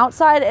from the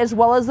outside, as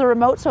well as the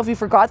remote. So if you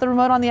forgot the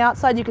remote on the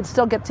outside, you can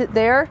still get to it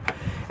there.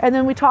 And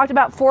then we talked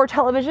about 4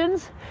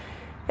 televisions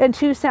and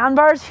 2 sound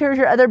bars. Here's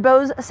your other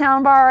Bose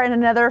sound bar and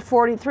another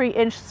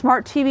 43-inch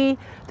smart TV.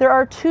 There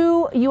are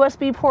 2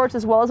 USB ports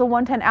as well as a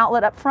 110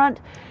 outlet up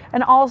front.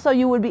 And also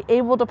you would be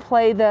able to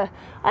play the,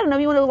 I don't know,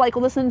 you want to like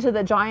listen to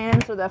the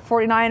Giants or the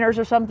 49ers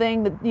or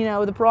something,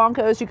 the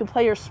Broncos, you can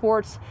play your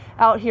sports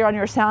out here on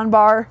your sound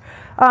bar.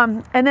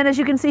 And then as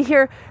you can see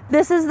here,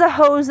 this is the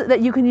hose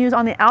that you can use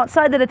on the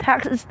outside that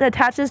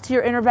attaches to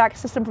your inner vac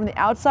system from the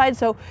outside.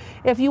 So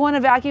if you want to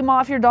vacuum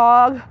off your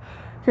dog,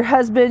 your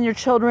husband, your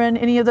children,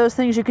 any of those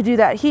things, you could do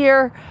that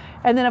here.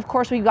 And then of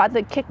course we've got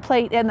the kick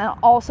plate and then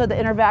also the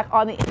inner vac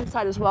on the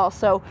inside as well.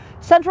 So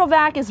central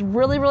vac is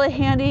really, really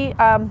handy.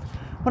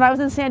 When I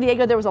was in San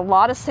Diego, there was a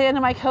lot of sand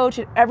in my coach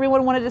and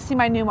everyone wanted to see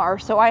my Newmar,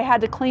 so I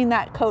had to clean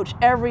that coach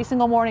every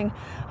single morning.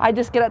 I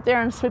just get up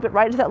there and sweep it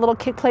right into that little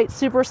kick plate,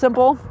 super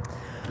simple.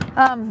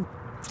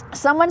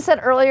 Someone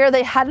said earlier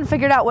they hadn't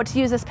figured out what to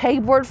use this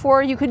pegboard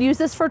for. You could use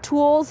this for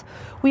tools.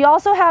 We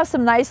also have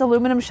some nice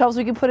aluminum shelves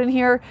we can put in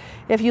here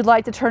if you'd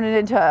like to turn it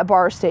into a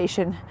bar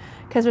station,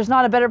 because there's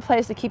not a better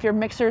place to keep your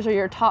mixers or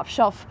your top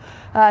shelf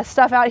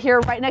stuff out here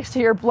right next to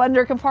your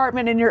blender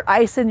compartment and your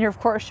ice and of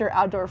course your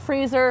outdoor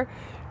freezer.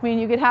 I mean,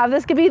 you could have,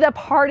 this could be the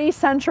party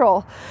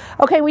central.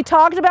 Okay, we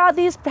talked about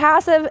these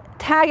passive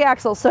tag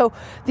axles. So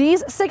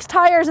these 6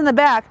 tires in the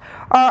back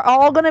are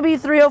all gonna be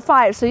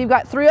 305. So you've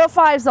got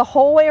 305s the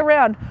whole way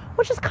around,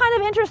 which is kind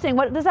of interesting.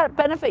 What does that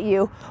benefit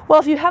you? Well,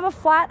 if you have a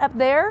flat up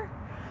there,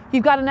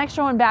 you've got an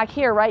extra one back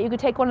here, right? You could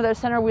take one of those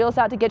center wheels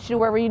out to get you to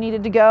wherever you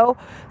needed to go.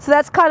 So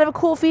that's kind of a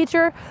cool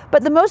feature.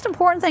 But the most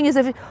important thing is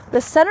if the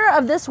center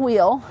of this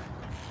wheel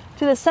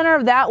to the center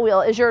of that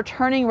wheel is your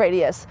turning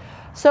radius.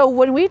 So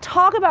when we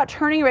talk about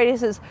turning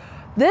radiuses,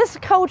 this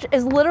coach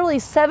is literally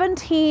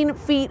 17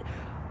 feet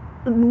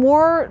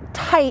more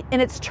tight in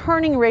its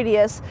turning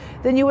radius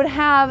than you would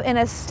have in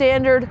a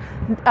standard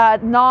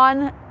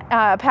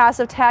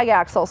non-passive tag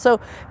axle.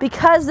 So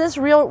because this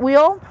real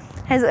wheel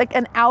has like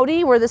an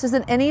Audi where this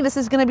isn't any, this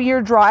is going to be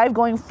your drive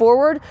going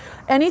forward.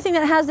 Anything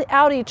that has the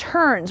Audi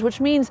turns,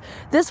 which means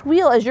this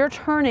wheel as you're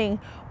turning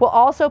will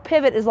also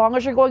pivot as long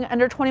as you're going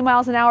under 20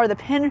 miles an hour. The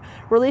pin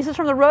releases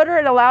from the rotor,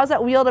 it allows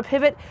that wheel to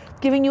pivot,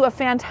 giving you a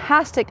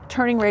fantastic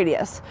turning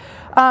radius.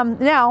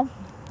 Now,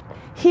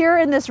 here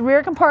in this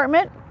rear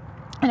compartment,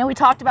 I know we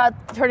talked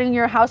about turning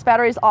your house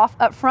batteries off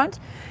up front.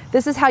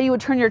 This is how you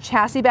would turn your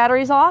chassis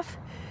batteries off.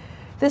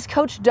 This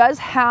coach does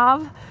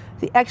have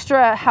the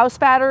extra house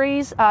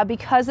batteries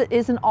because it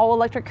is an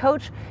all-electric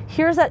coach.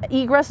 Here's that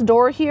egress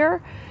door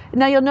here.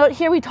 Now you'll note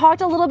here we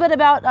talked a little bit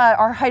about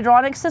our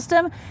hydronic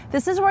system.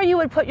 This is where you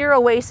would put your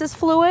Oasis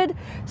fluid.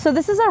 So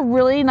this is a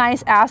really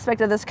nice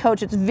aspect of this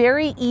coach. It's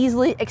very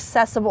easily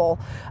accessible.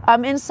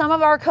 In some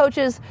of our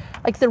coaches,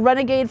 like the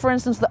Renegade, for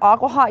instance, the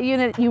Aqua Hot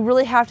unit, you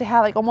really have to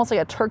have like almost like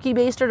a turkey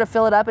baster to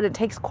fill it up, and it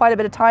takes quite a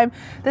bit of time.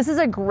 This is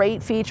a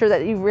great feature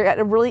that you've got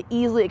a really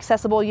easily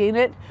accessible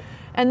unit.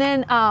 And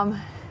then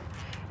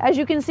as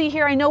you can see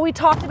here, I know we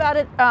talked about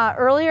it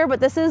earlier, but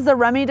this is the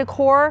Remy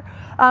decor.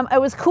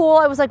 It was cool.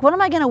 I was like, what am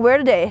I gonna wear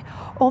today?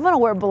 Oh, I'm gonna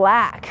wear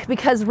black,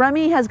 because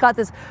Remy has got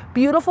this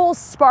beautiful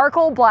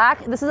sparkle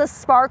black. This is a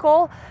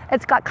sparkle.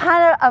 It's got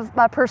kind of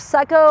a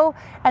Prosecco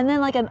and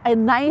then like a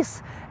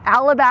nice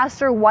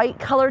alabaster white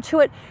color to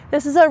it.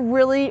 This is a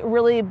really,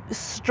 really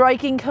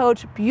striking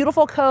coach,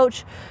 beautiful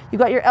coach. You've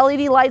got your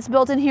LED lights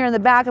built in here in the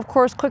back, of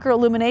course, quicker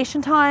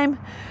illumination time.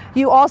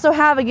 You also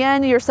have,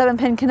 again, your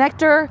 7-pin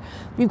connector.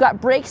 You've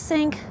got brake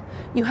sync.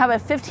 You have a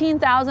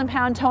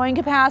 15,000-pound towing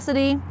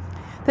capacity.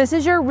 This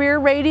is your rear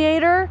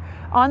radiator.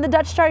 On the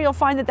Dutch Star, you'll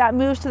find that that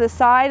moves to the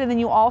side, and then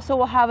you also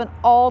will have an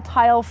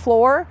all-tile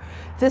floor.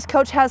 This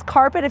coach has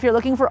carpet. If you're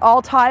looking for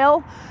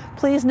all-tile,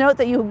 please note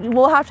that you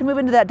will have to move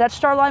into that Dutch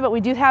Star line, but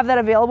we do have that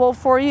available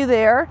for you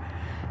there.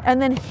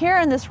 And then here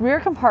in this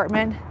rear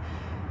compartment,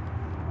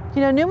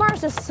 you know,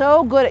 Newmar's is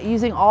so good at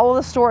using all of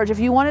the storage. If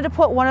you wanted to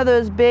put one of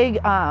those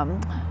big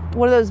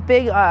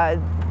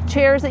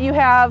chairs that you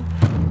have,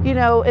 you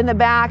know, in the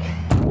back,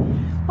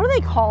 what do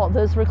they call it,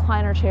 those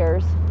recliner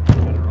chairs?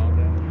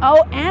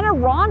 Oh,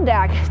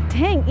 Adirondack.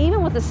 Dang,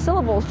 even with the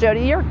syllables, Jody,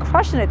 you're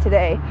crushing it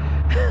today.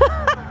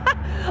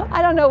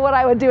 I don't know what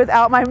I would do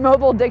without my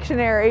mobile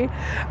dictionary.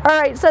 All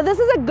right, so this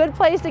is a good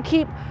place to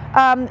keep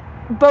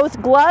both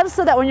gloves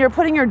so that when you're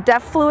putting your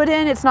DEF fluid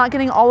in, it's not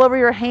getting all over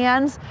your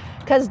hands,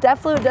 because DEF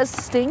fluid does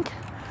stink.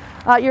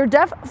 Your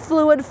DEF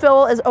fluid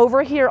fill is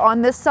over here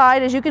on this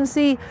side. As you can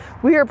see,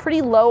 we are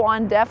pretty low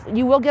on DEF.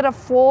 You will get a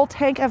full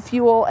tank of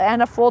fuel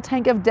and a full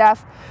tank of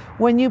DEF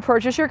when you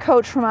purchase your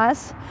coach from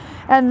us.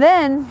 And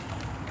then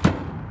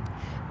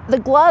the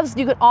gloves,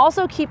 you can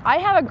also keep, I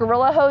have a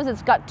Gorilla hose.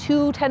 It's got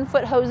 2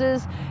 10-foot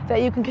hoses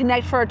that you can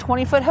connect for a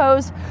 20-foot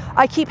hose.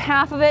 I keep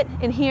half of it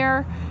in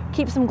here,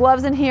 keep some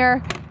gloves in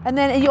here, And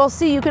then you'll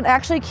see you can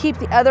actually keep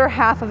the other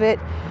half of it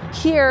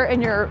here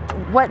in your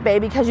wet bay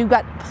because you've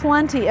got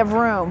plenty of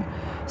room.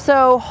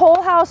 So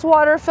whole house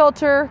water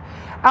filter,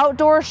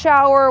 outdoor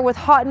shower with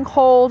hot and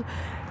cold.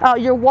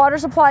 Your water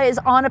supply is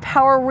on a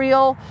power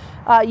reel.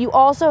 You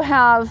also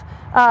have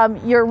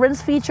your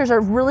rinse features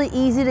are really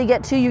easy to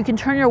get to. You can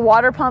turn your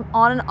water pump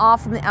on and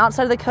off from the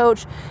outside of the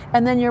coach,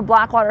 and then your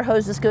black water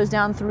hose just goes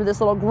down through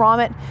this little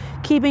grommet,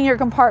 keeping your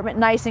compartment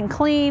nice and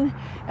clean,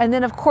 and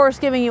then of course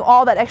giving you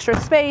all that extra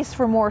space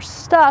for more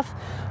stuff.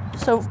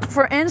 So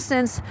for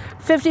instance,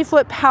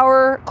 50-foot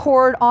power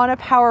cord on a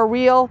power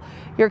reel,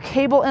 your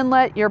cable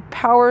inlet, your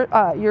power,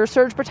 your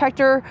surge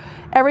protector,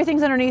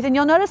 everything's underneath. And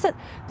you'll notice that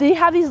they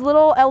have these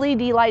little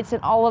LED lights in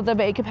all of the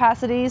bay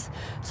capacities.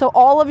 So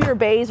all of your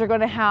bays are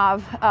going to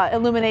have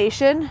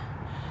illumination.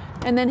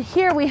 And then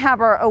here we have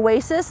our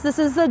Oasis. This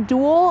is a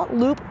dual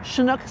loop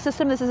Chinook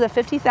system. This is a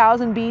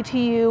 50,000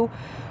 BTU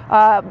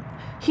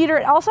heater.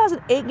 It also has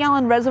an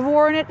 8-gallon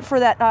reservoir in it for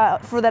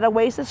that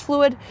Oasis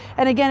fluid.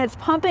 And again, it's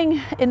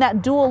pumping in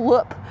that dual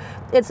loop.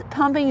 It's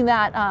pumping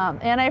that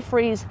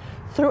antifreeze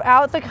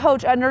throughout the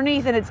coach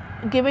underneath, and it's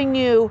giving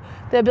you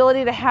the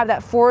ability to have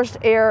that forced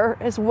air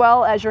as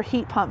well as your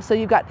heat pump. So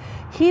you've got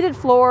heated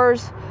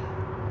floors,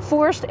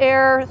 forced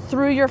air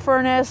through your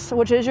furnace,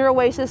 which is your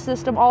Oasis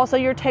system, also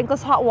your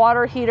tankless hot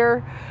water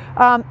heater,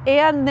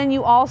 and then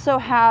you also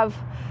have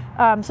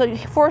so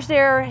forced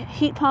air,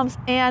 heat pumps,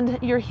 and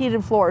your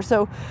heated floor.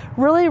 So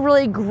really,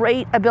 really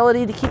great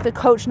ability to keep the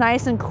coach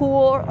nice and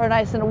cool or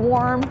nice and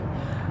warm.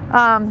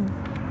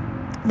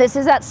 This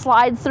is that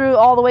slide through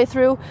all the way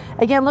through.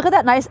 Again, look at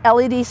that nice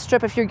LED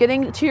strip. If you're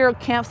getting to your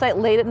campsite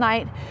late at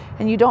night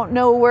and you don't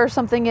know where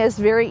something is,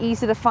 very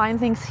easy to find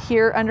things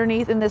here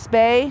underneath in this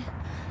bay.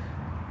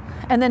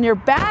 And then your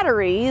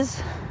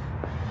batteries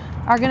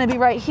are going to be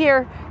right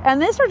here. And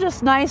these are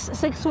just nice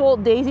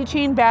 6-volt daisy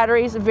chain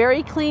batteries,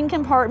 very clean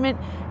compartment,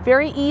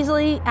 very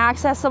easily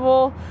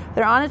accessible.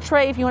 They're on a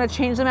tray. If you want to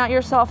change them out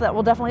yourself, that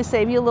will definitely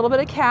save you a little bit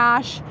of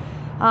cash.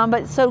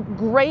 But so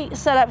great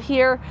setup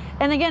here.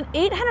 And again,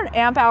 800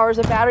 amp hours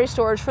of battery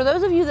storage. For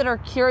those of you that are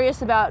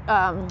curious about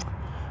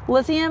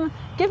lithium,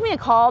 give me a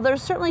call.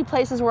 There's certainly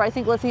places where I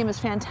think lithium is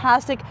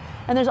fantastic.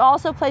 And there's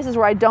also places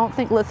where I don't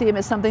think lithium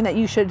is something that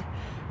you should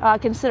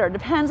consider. It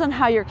depends on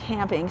how you're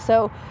camping.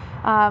 So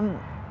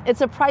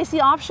it's a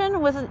pricey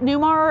option with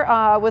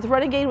Newmar, with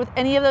Renegade, with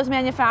any of those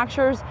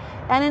manufacturers.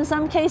 And in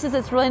some cases,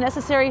 it's really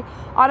necessary.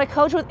 On a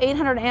coach with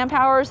 800 amp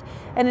hours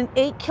and an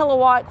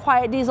 8-kilowatt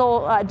quiet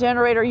diesel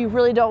generator, you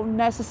really don't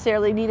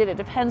necessarily need it. It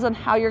depends on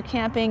how you're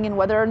camping and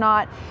whether or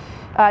not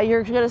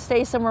you're going to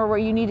stay somewhere where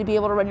you need to be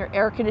able to run your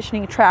air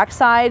conditioning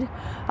trackside.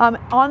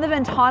 On the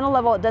Ventana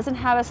level, it doesn't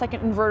have a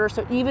second inverter,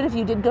 so even if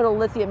you did go to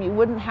lithium, you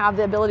wouldn't have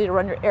the ability to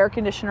run your air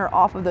conditioner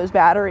off of those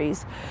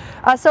batteries.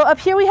 So up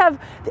here we have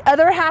the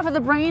other half of the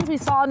brains we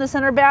saw in the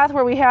center bath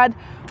where we had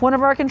one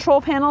of our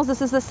control panels.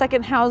 This is the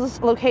second house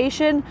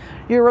location.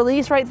 Your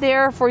release right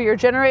there for your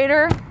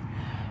generator.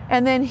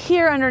 And then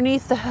here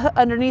underneath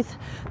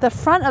the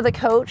front of the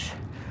coach,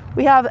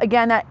 we have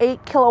again that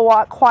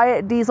 8-kilowatt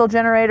quiet diesel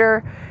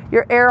generator,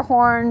 your air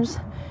horns,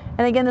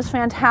 and again this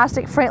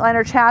fantastic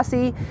Freightliner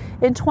chassis.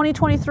 In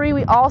 2023,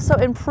 we also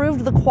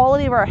improved the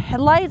quality of our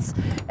headlights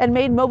and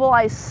made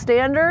Mobileye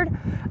standard.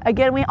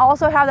 Again, we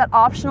also have that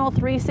optional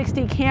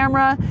 360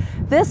 camera.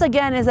 This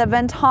again is a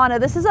Ventana.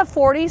 This is a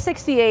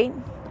 4068.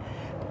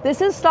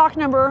 This is stock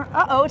number,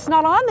 uh-oh, it's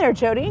not on there,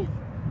 Jody.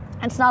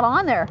 It's not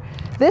on there.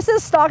 This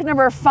is stock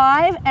number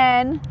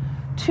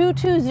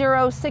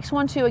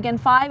 5N220612. Again,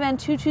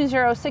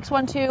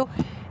 5N220612.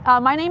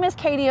 My name is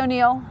Katie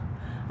O'Neill.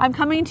 I'm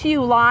coming to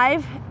you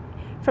live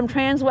from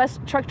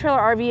Transwest Truck Trailer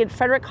RV in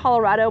Frederick,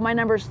 Colorado. My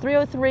number is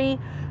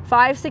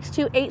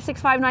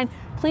 303-562-8659.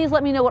 Please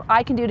let me know what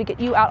I can do to get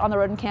you out on the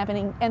road and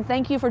camping. And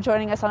thank you for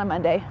joining us on a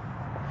Monday.